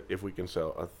profit if we can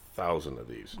sell 1,000 of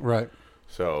these. Right.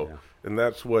 So, Yeah. and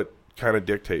that's what kind of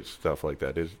dictates stuff like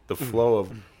that is the flow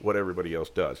of what everybody else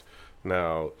does.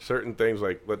 Now, certain things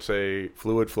like, let's say,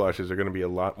 fluid flushes are going to be a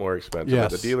lot more expensive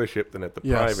at Yes. the dealership than at the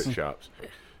Yes. private shops.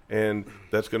 And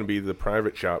that's going to be the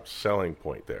private shop's selling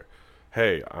point there.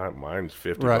 Hey, mine's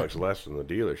 50 Right. bucks less than the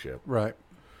dealership, Right.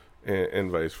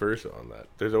 and vice versa on that.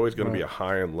 There's always going to be Right. a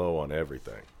high and low on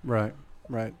everything. Right.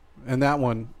 Right. And that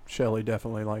one, Shelley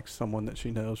definitely likes someone that she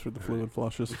knows for the fluid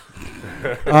flushes.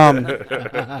 All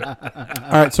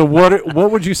right. So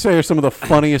what would you say are some of the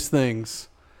funniest things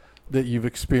that you've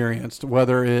experienced?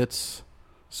 Whether it's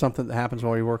something that happens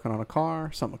while you're working on a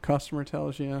car, something a customer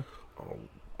tells you.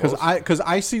 Because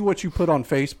I see what you put on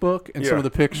Facebook and some Yeah. of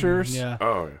the pictures, Yeah.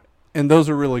 Oh, yeah. and those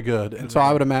are really good. And so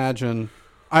I would imagine.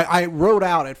 I wrote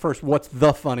out at first what's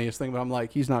the funniest thing, but I'm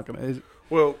like, he's not gonna.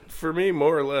 Well, for me,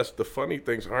 more or less, the funny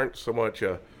things aren't so much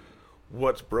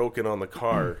what's broken on the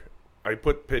car. I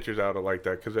put pictures out of like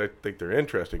that because I think they're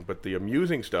interesting. But the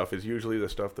amusing stuff is usually the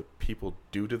stuff that people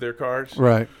do to their cars.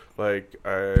 Right. Like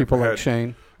People like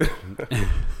Shane.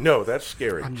 No, that's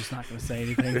scary. I'm just not going to say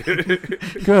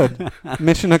anything. Good.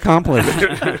 Mission accomplished.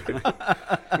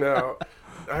 Now,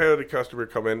 I had a customer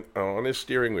come in on his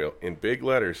steering wheel in big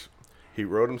letters. He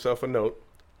wrote himself a note.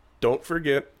 Don't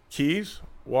forget keys,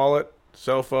 wallet,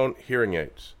 cell phone, hearing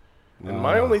aids. And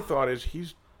my only thought is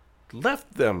he's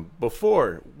left them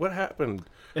before. What happened?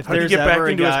 If How'd you there's get back ever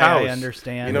a into his guy house? I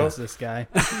understand, You know? it's this guy.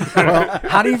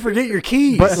 How do you forget your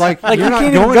keys? But, like, you you're not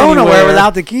can't even going go nowhere anywhere.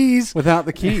 without the keys. without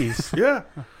the keys. Yeah.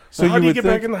 So How do you would get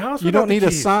think back in the house? You without don't the need a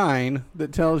keys? sign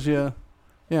that tells you,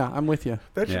 yeah, I'm with you.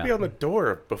 That should Yeah. be on the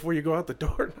door before you go out the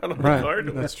door, not on the Right. car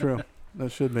door. That's true.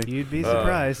 That should be. You'd be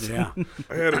surprised. Yeah.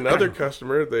 I had another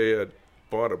customer. They had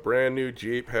bought a brand new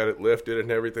Jeep, had it lifted and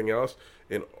everything else.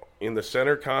 And in the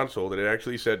center console, that it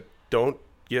actually said, "Don't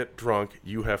get drunk.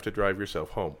 You have to drive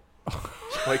yourself home."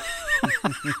 Like,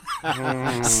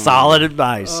 Solid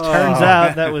advice. Turns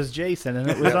out that was Jason, and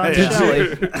it was on Yeah.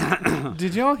 Shelly.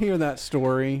 Did y'all hear that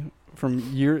story from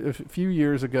a few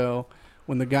years ago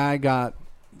when the guy got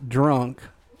drunk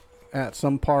at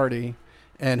some party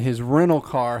and his rental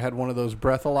car had one of those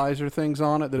breathalyzer things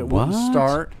on it that it wouldn't What?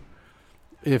 start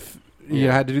if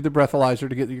you had to do the breathalyzer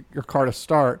to get your car to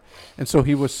start. And so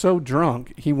he was so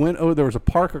drunk, he went over, there was a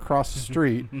park across the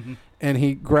street, and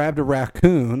he grabbed a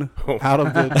raccoon out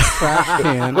of the trash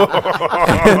can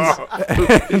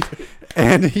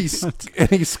and he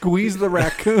squeezed the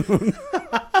raccoon.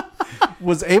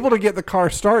 Was able to get the car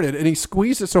started, and he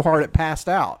squeezed it so hard it passed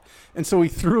out. And so he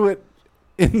threw it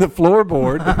in the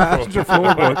floorboard, the passenger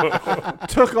floorboard,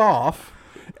 took off,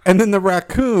 and then the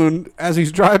raccoon, as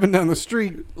he's driving down the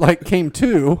street, like came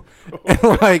to, and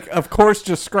like of course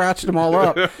just scratched them all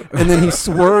up, and then he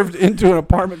swerved into an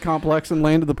apartment complex and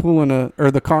landed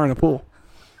the car in a pool.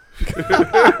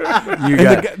 You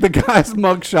And got the guy's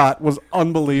mugshot was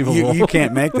unbelievable. you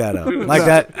can't make that up like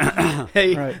that.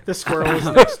 Hey, Right. the squirrel was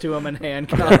next to him in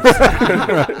handcuffs.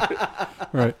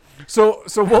 Right. So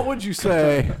what would you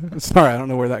say? Sorry, I don't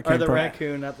know where that Or came the from.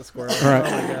 raccoon, not the squirrel. All right.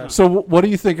 Oh my gosh. So what do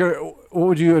you think? What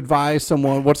would you advise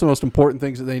someone? What's the most important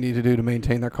things that they need to do to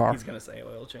maintain their car? He's going to say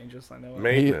oil changes. I know it.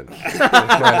 maintenance.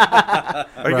 Right.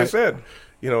 Like I Right. said,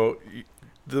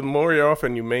 the more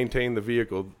often you maintain the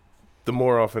vehicle, the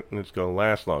more often it's going to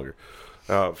last longer.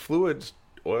 Fluids,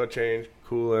 oil change,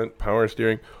 coolant, power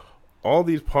steering, all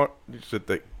these parts that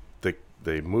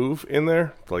they move in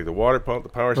there, like the water pump, the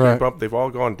power steering Right. pump, they've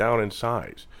all gone down in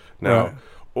size. Now, Right.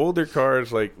 older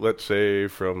cars, like let's say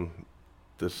from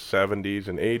the 70s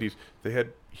and 80s, they had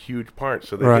huge parts,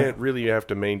 so they Right. didn't really have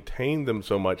to maintain them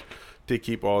so much to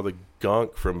keep all the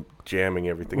gunk from jamming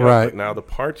everything Right. up. But now the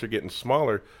parts are getting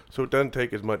smaller, so it doesn't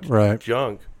take as much Right.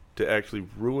 junk to actually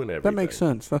ruin everything. That makes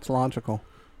sense. That's logical.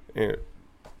 Yeah.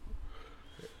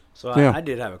 So Yeah. I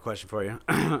did have a question for you.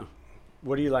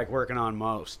 What do you like working on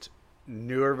most?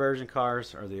 Newer version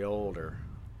cars or the older?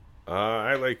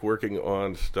 I like working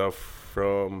on stuff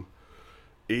from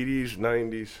 80s,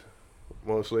 90s,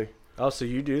 mostly. Oh, so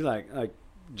you do like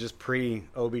just pre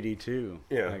OBD2?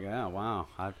 Yeah. Like, oh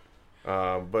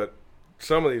wow. But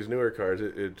some of these newer cars,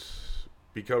 it's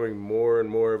becoming more and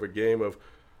more of a game of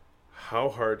how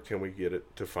hard can we get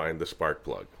it to find the spark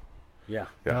plug. Yeah.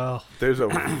 Yeah. Oh. There's a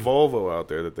Volvo out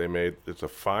there that they made. It's a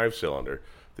 5-cylinder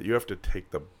that you have to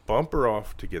take the bumper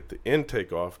off to get the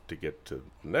intake off to get to the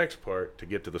next part to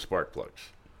get to the spark plugs.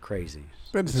 Crazy.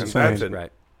 That's And insane. that's an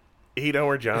Right.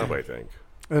 8-hour job, I think,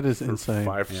 That is for insane.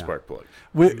 5 Yeah. spark plugs.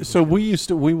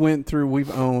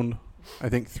 We've owned, I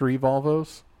think, 3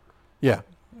 Volvos. Yeah,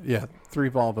 3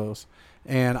 Volvos.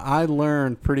 And I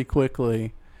learned pretty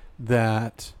quickly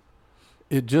that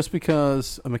just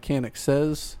because a mechanic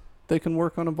says they can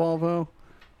work on a Volvo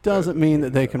doesn't mean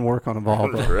that they can work on a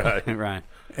Volvo. Right. Right.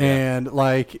 And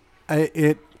like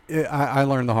I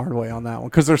learned the hard way on that one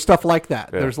because there's stuff like that.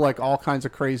 Yeah. There's like all kinds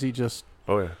of crazy, just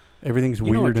Oh, yeah. everything's You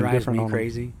know what weird and drives different. me on them.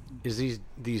 crazy is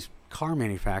these car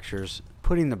manufacturers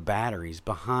putting the batteries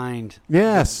behind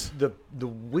Yes. the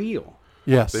wheel.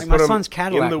 Yes. They Like put my 'em son's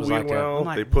Cadillac in the was wheel like that. well. I'm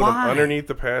like, They put them why? underneath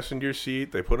the passenger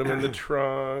seat. They put them in the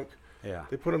trunk. Yeah.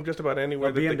 They put them just about anywhere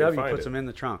Or that they can BMW find puts it. them in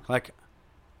the trunk. Like,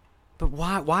 but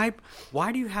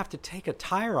why do you have to take a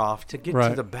tire off to get to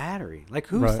Right. the battery? Like,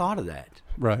 who Right. thought of that?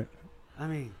 Right. I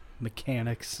mean,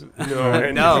 Mechanics. No,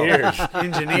 engineers. It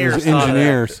engineers. was thought of that.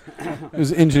 engineers. It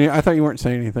was engineer. I thought you weren't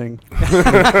saying anything.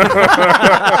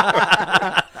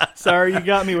 Sorry, you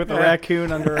got me with the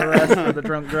raccoon under arrest for the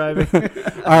drunk driving.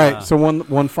 All right. So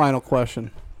one final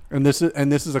question, and this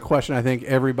is a question I think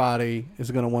everybody is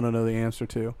going to want to know the answer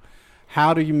to.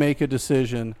 How do you make a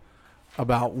decision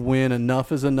about when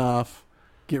enough is enough?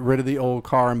 Get rid of the old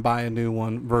car and buy a new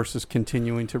one versus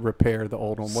continuing to repair the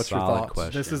old one. What's your Solid thoughts?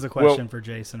 question. This is a question for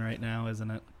Jason right now,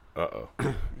 isn't it? Uh-oh.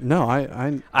 No,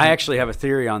 I I actually have a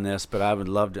theory on this, but I would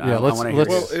love to. Yeah, I let's- want to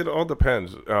let's- hear. Well, it all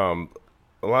depends. A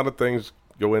lot of things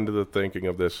go into the thinking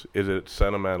of this. Is it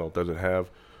sentimental? Does it have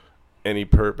any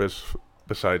purpose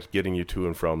besides getting you to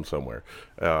and from somewhere?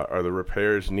 Are the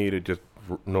repairs needed just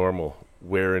normal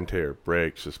wear and tear,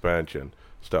 brake, suspension,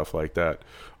 stuff like that.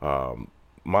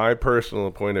 My personal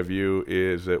point of view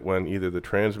is that when either the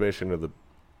transmission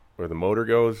or the motor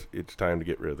goes, it's time to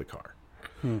get rid of the car.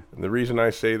 And the reason I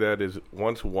say that is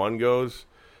once one goes,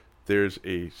 there's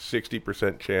a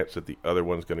 60% chance that the other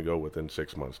one's going to go within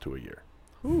 6 months to a year.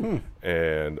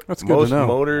 And That's good to most know.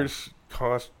 motors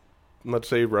cost, let's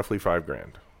say, roughly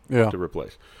 $5,000 Yeah. to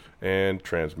replace. And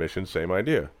transmission, same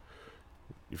idea.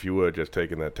 If you would have just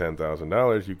taken that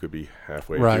 $10,000, you could be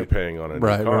halfway through Right. paying on a new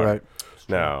Right, car. right, right.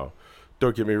 Now,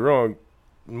 don't get me wrong,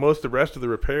 most of the rest of the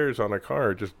repairs on a car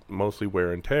are just mostly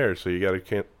wear and tear. So you got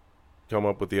to come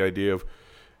up with the idea of,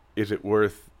 is it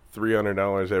worth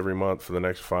 $300 every month for the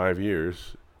next 5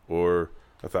 years, or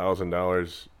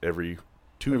 $1,000 every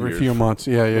 2 Every years few months.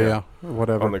 Yeah, yeah, Yeah. yeah. Or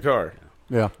whatever. on the car?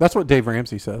 Yeah, that's what Dave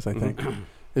Ramsey says. I think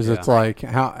is it's like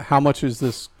how much is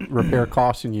this repair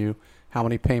costing you? How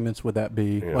many payments would that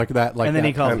be? Yeah. Like that. Like And then that.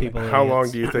 he calls And people how long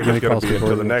idiots. do you think And then it's he going calls to be people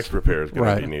until the idiots. next repair is going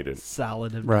Right. to be needed?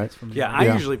 Solid advice Right. from Yeah, him. I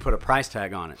Yeah. usually put a price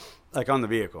tag on it, like on the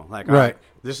vehicle. Like, Right. all right,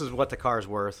 this is what the car's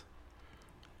worth.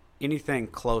 Anything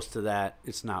close to that,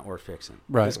 it's not worth fixing.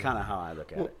 Right. That's kind of how I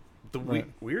look at Well, it. the Right.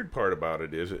 weird part about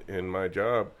it is, in my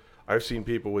job, I've seen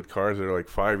people with cars that are like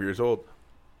 5 years old.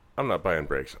 I'm not buying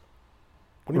brakes.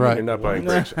 What do you Right. mean you're not buying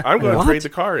brakes? I'm going to What? trade the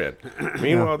car in.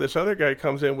 Meanwhile, this other guy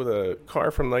comes in with a car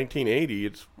from 1980.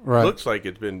 It Right. looks like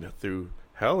it's been through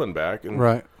hell and back. And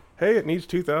Right. hey, it needs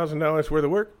 $2,000 worth of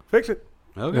work. Fix it.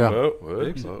 Okay. Yeah. Oh, well,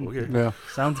 Fix it. okay. Yeah.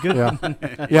 Sounds good.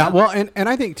 Yeah. Yeah. Well, and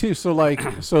I think too. So like,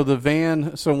 so the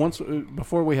van. So once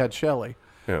before we had Shelly,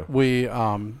 Yeah. we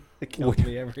It kills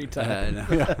me every time. no.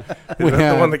 yeah Is we that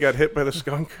had the one that got hit by the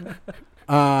skunk?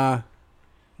 no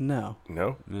No.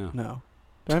 no.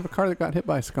 Did I have a car that got hit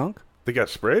by a skunk? They got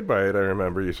sprayed by it, I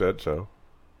remember you said so.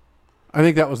 I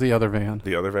think that was the other van.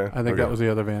 The other van? I think Okay. that was the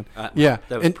other van. Yeah.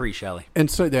 That was and, pre-Shelley. and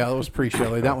so yeah, that was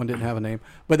pre-Shelley. That one didn't have a name,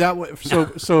 but that was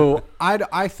so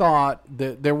I thought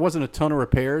that there wasn't a ton of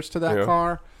repairs to that Yeah.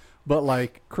 car, but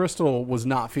like Crystal was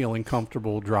not feeling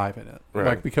comfortable driving it, Right.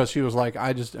 like because she was like,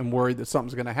 I just am worried that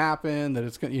something's going to happen, that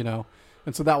it's going,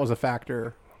 and so that was a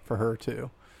factor for her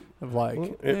too, of like, Well,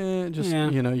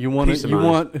 you want Peace to, of you mind.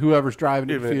 want whoever's driving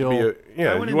to Even it to feel be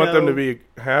I wanna you want them to know- be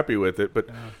happy with it, but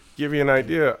give you an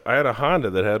idea. I had a Honda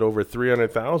that had over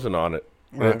 300,000 on it,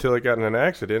 and Right. until it got in an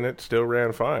accident, it still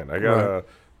ran fine. I got Right. a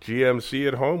GMC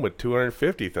at home with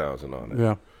 250,000 on it.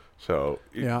 yeah. So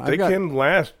Yeah, I've they got- can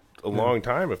last a long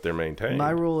time if they're maintained.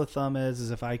 My rule of thumb is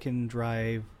if I can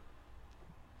drive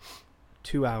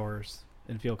 2 hours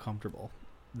and feel comfortable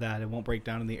that it won't break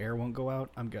down and the air won't go out,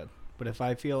 I'm good. But if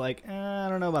I feel like, I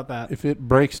don't know about that. If it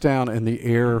breaks down and the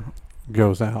air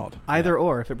goes out, Either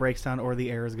or, if it breaks down or the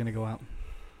air is going to go out.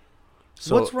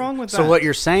 So, What's wrong with So that? what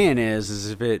you're saying is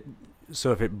if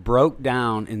it broke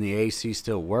down and the AC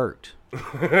still worked.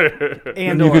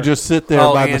 And you or. could just sit there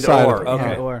Oh, by the and side. or, of it.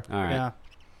 okay. And or. All right. Yeah.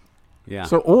 Yeah.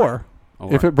 So or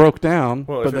if it broke down,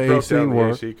 well, but if the it broke AC down, the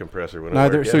worked. AC compressor wouldn't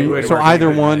Neither. work. So Yeah, it you, wouldn't so work either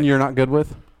either. one you're not good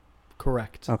with.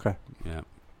 Correct. Okay. yeah.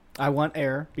 I want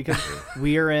air because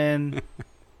we are in.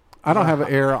 I don't have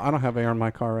air. I don't have air in my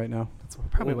car right now. That's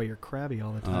probably why you're crabby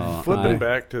all the time. Oh, Flipping I-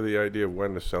 back to the idea of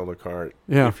when to sell the car.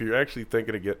 Yeah. If you're actually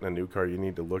thinking of getting a new car, you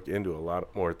need to look into a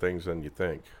lot more things than you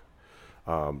think.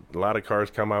 A lot of cars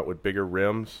come out with bigger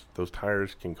rims. Those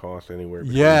tires can cost anywhere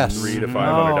between Yes. $300 to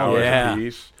 $500 Yeah. a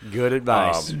piece. Good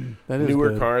advice. That is Newer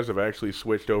good. cars have actually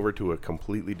switched over to a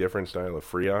completely different style of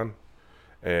Freon.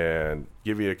 And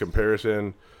give you a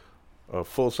comparison, a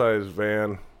full-size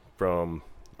van from,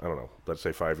 I don't know, let's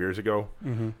say 5 years ago,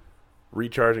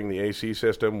 recharging the AC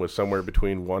system was somewhere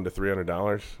between $100 to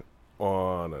 $300.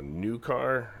 On a new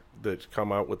car that's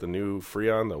come out with the new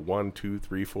Freon, the 1, 2,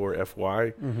 3, 4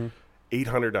 FY,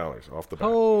 $800 off the bat.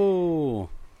 Oh,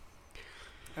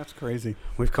 That's crazy.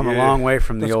 we've come a Yeah. long way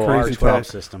from the That's old crazy R12 talk.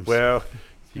 systems. Well,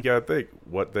 you got to think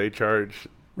what they charge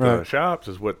the Right. shops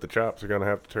is what the shops are going to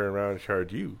have to turn around and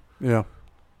charge you. Yeah.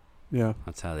 Yeah.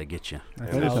 That's how they get you.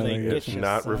 That's And how how they they get it's get you,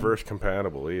 not son. reverse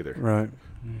compatible either. Right.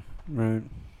 Right.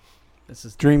 This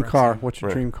is Dream car. depressing. What's your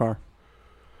Right. dream car?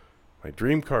 My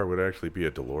dream car would actually be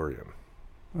a DeLorean.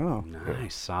 Oh,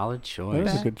 Nice, solid that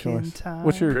choice. is a good Back in choice. time.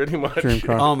 What's your Pretty much. dream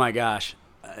car? Oh my gosh.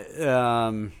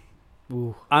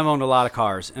 Ooh. I've owned a lot of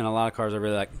cars, and a lot of cars I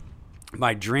really like.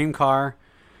 My dream car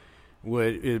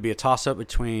would be a toss up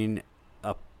between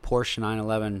a Porsche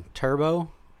 911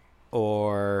 Turbo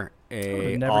or a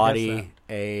would've never Audi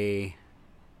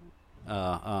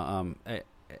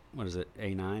what is it,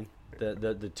 A9,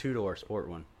 the 2-door sport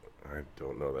one. I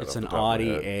don't know that. It's off an the top of my Audi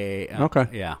head. A Okay.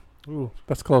 yeah. Ooh.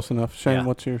 That's close enough. Shane, Yeah.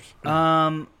 what's yours?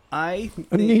 I A think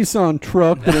Nissan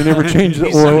truck that I never changed the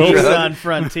Nissan oil. Nissan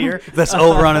Frontier. That's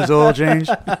over on his oil change.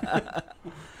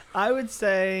 I would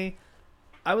say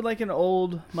I would like an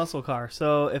old muscle car.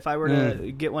 So if I were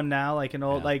to get one now, like an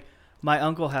old, Yeah. like my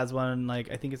uncle has one, like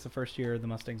I think it's the first year the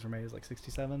Mustangs were made, is like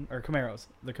 67, or Camaros.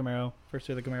 The Camaro, first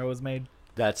year the Camaro was made.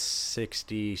 That's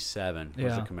 67 was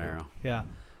Yeah. a Camaro. Yeah.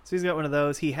 So he's got one of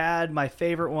those. He had, my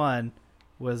favorite one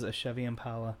was a Chevy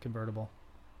Impala convertible.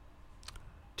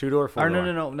 Two-door, Or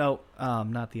four-door. no,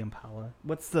 not the Impala.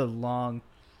 What's the long,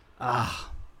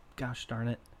 gosh darn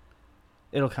it.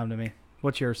 It'll come to me.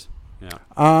 What's yours? Yeah.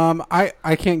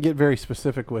 I can't get very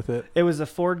specific with it. It was a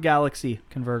Ford Galaxy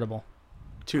convertible.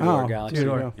 Two-door Oh, Galaxy. there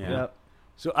you Two-door. go. Yeah. Yep.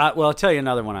 So, I'll tell you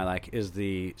another one I like is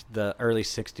the early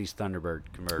 60s Thunderbird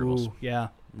convertibles. Ooh, yeah.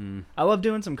 Mm. I love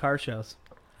doing some car shows.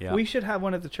 Yeah. We should have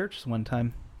one at the church one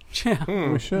time. yeah.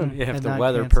 We should. Yeah, if And the not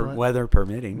weather cancel it. weather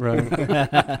permitting. Right.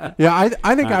 Yeah,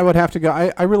 I think I would have to go.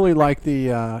 I really like the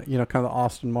kind of the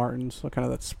Austin Martins, so kind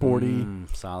of that sporty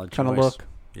Solid kind of choice. look.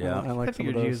 Yeah. I like I some of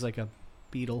figured you those. was like a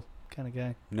Beetle kind of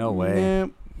guy. No way.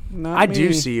 Nah, not I do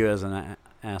me. see you as an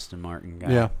Aston Martin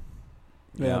guy. Yeah.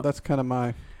 Yeah, Yeah. that's kind of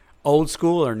my. Old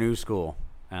school or new school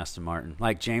Aston Martin?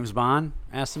 Like James Bond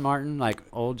Aston Martin? Like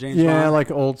old James Bond? Yeah,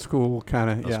 like old school kind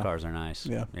of. Those Yeah. cars are nice.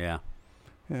 Yeah. Yeah.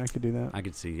 Yeah, I could do that. I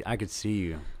could see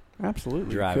you.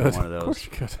 Absolutely. driving could. one of Of course those.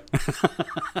 you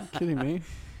could. You kidding me?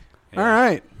 Yeah. All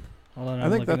right. Hold on, I I'm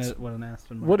think looking that's- at what an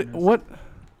Aston What Martin is.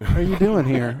 what are you doing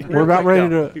here? We're about ready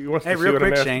to. He wants Hey, to see real what an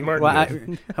quick, Aston Shane.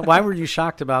 Martin is. Why were you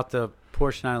shocked about the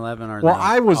Porsche 911 or Well, the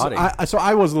I was. Audi? So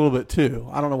I was a little bit too.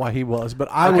 I don't know why he was, but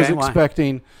I was Okay, why?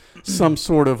 expecting some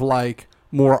sort of like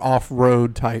more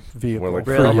off-road type vehicle. More like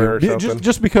for Really? you. Hummer or something?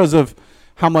 Just because of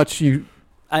how much you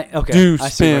Okay. do I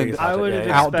see where spend you I thought would that, have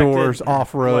yeah. outdoors, expected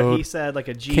off-road, what he said, like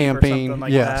a Jeep or camping. something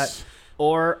like Yes. that.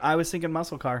 Or I was thinking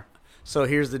muscle car. So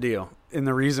here's the deal. And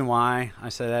the reason why I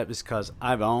say that is because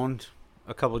I've owned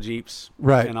a couple Jeeps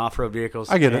Right. and off-road vehicles.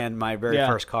 I get it. And my very Yeah.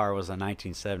 first car was a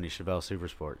 1970 Chevelle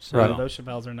Supersport. So Right. Those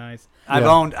Chevelles are nice. I've Yeah.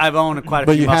 owned quite a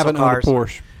But few you muscle haven't cars. owned a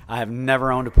Porsche, I have never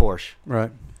owned a Porsche.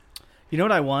 right? You know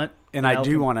what I want? And An I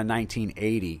do El- want a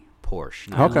 1980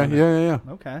 Porsche. Okay. 911.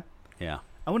 Yeah. Okay. Yeah.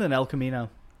 I want an El Camino.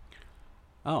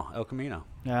 Oh, El Camino.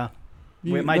 Yeah.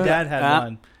 You- Wait, my that- dad had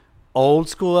one. Old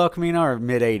school El Camino or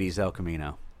mid-80s El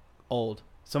Camino? Old.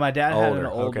 So my dad had an Older,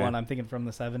 old okay. one. I'm thinking from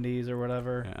the 70s or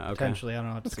whatever. Yeah, okay. Potentially. I don't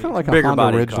know. Have to It's see. kind of like a Bigger Honda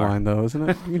body car. Ridgeline, though, isn't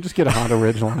it? You can just get a Honda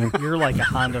Ridgeline. You're like a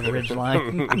Honda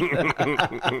Ridgeline.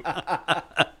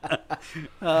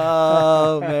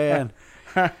 Oh, man.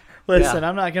 Listen, Yeah.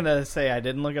 I'm not going to say I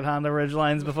didn't look at Honda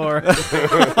Ridgelines before.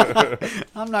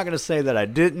 I'm not going to say that I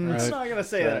didn't. I'm not going to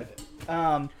say that.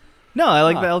 No, I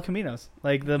like Huh. the El Caminos.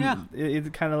 Like the Yeah. it's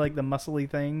kind of like the muscly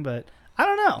thing, but I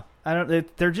don't know.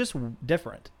 They're just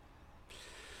different.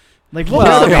 Like what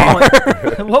Well, was, they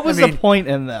the, point? What was I mean, the point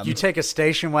in them? You take a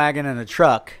station wagon and a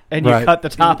truck and you Right. cut the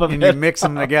top of and it. you mix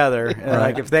them together. And Right.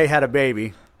 like if they had a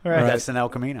baby, Right. that's an El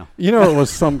Camino. You know, it was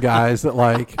some guys that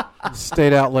like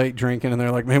stayed out late drinking, and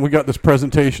they're like, "Man, we got this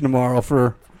presentation tomorrow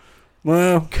for."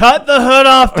 Well, Cut the hood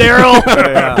off, Daryl.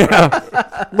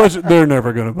 they're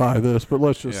never going to buy this, but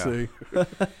let's just Yeah. see.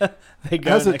 They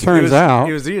go As it next- turns out,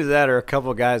 It was either that or a couple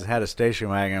of guys had a station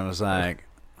wagon and was like,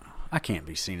 I can't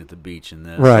be seen at the beach in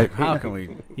this. Right. Like, how can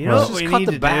we? You know Let's what just we cut need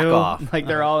the to back do? off. Like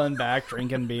they're all in back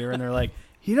drinking beer, and they're like,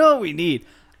 you know what we need?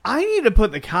 I need to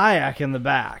put the kayak in the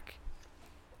back,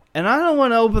 and I don't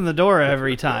want to open the door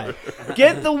every time.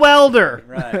 Get the welder.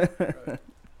 Right.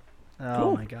 Oh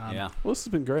Cool. my god. Yeah. well, this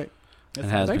has been great. It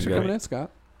has Thanks for been coming great. in, Scott.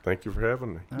 Thank you for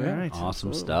having me. All Yeah. right. Awesome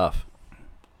Absolutely. stuff.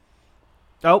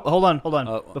 Oh, hold on.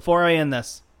 Oh. Before I end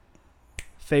this,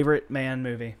 favorite man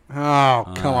movie. Oh,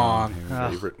 come on. here we Ah.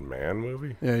 Favorite man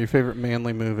movie? Yeah, your favorite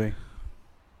manly movie.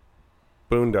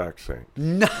 Boondock Saints.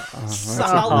 No. That's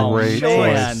Solid a great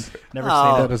man. choice. Never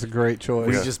Oh. seen That is a great choice.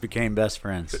 We Yeah. just became best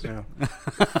friends. Yeah. it.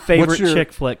 Favorite What's your-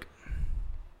 chick flick.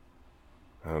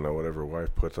 I don't know, whatever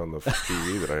wife puts on the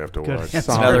TV that I have to Good watch.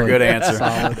 answer. Another good answer.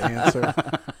 Solid answer.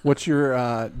 What's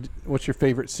your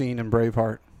favorite scene in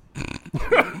Braveheart?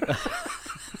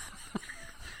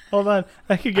 Hold on,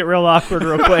 that could get real awkward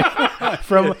real quick.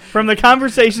 From the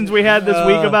conversations we had this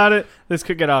week about it, this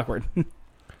could get awkward.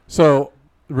 So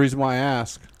the reason why I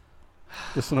ask,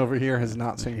 this one over here has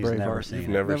not seen He's Braveheart. never seen You've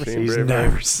it. never Never seen seen- He's Braveheart?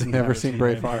 never seen Never seen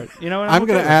Braveheart. You know what? I'm okay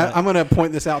gonna with that. I'm gonna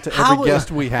point this out to How every would-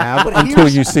 guest we have But until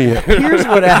here's- you see it. Here's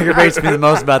what aggravates me the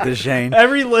most about this, Shane.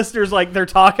 Every listener's like they're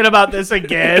talking about this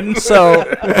again. So,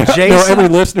 No, Jason, every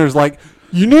listener's like,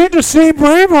 You need to see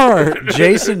Braveheart.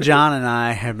 Jason, John, and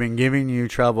I have been giving you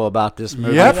trouble about this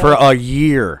movie Yep. for a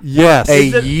year. Yes.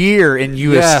 Year, and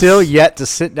you have Yes. still yet to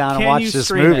sit down and Can watch you this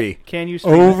stream movie. it? Can you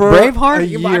stream Over Braveheart? a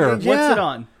You year. it? What's it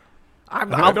on?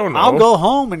 I don't know. I'll go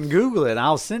home and Google it.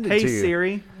 I'll send it Hey to you.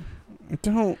 Siri,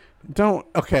 Don't.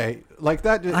 Okay, like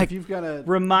that. If you've got a.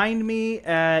 remind me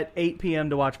at 8 p.m.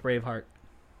 to watch Braveheart.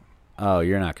 Oh,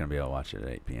 you're not going to be able to watch it at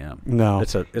 8 p.m. No,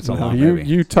 It's a no, long you movie.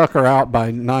 you tuck her out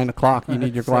by 9 o'clock. You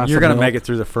need your glass. You're of going to milk. make it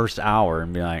through the first hour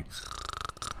and be like,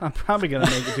 I'm probably gonna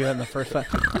make it do that in the first one.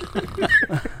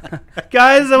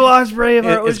 Guys, I watched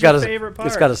Braveheart. What's your favorite part?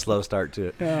 it's got a slow start to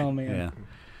it. Oh man.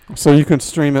 Yeah. So you can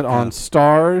stream it on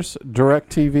Stars,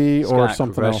 DirecTV, or Scott,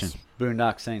 something question. else.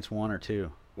 Boondock Saints 1 or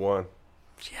 2? 1.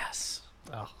 Yes.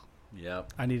 Oh,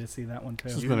 Yep. I need to see that one too.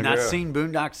 You've not seen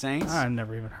Boondock Saints? I've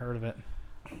never even heard of it.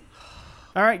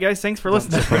 All right, guys. Thanks for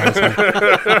listening.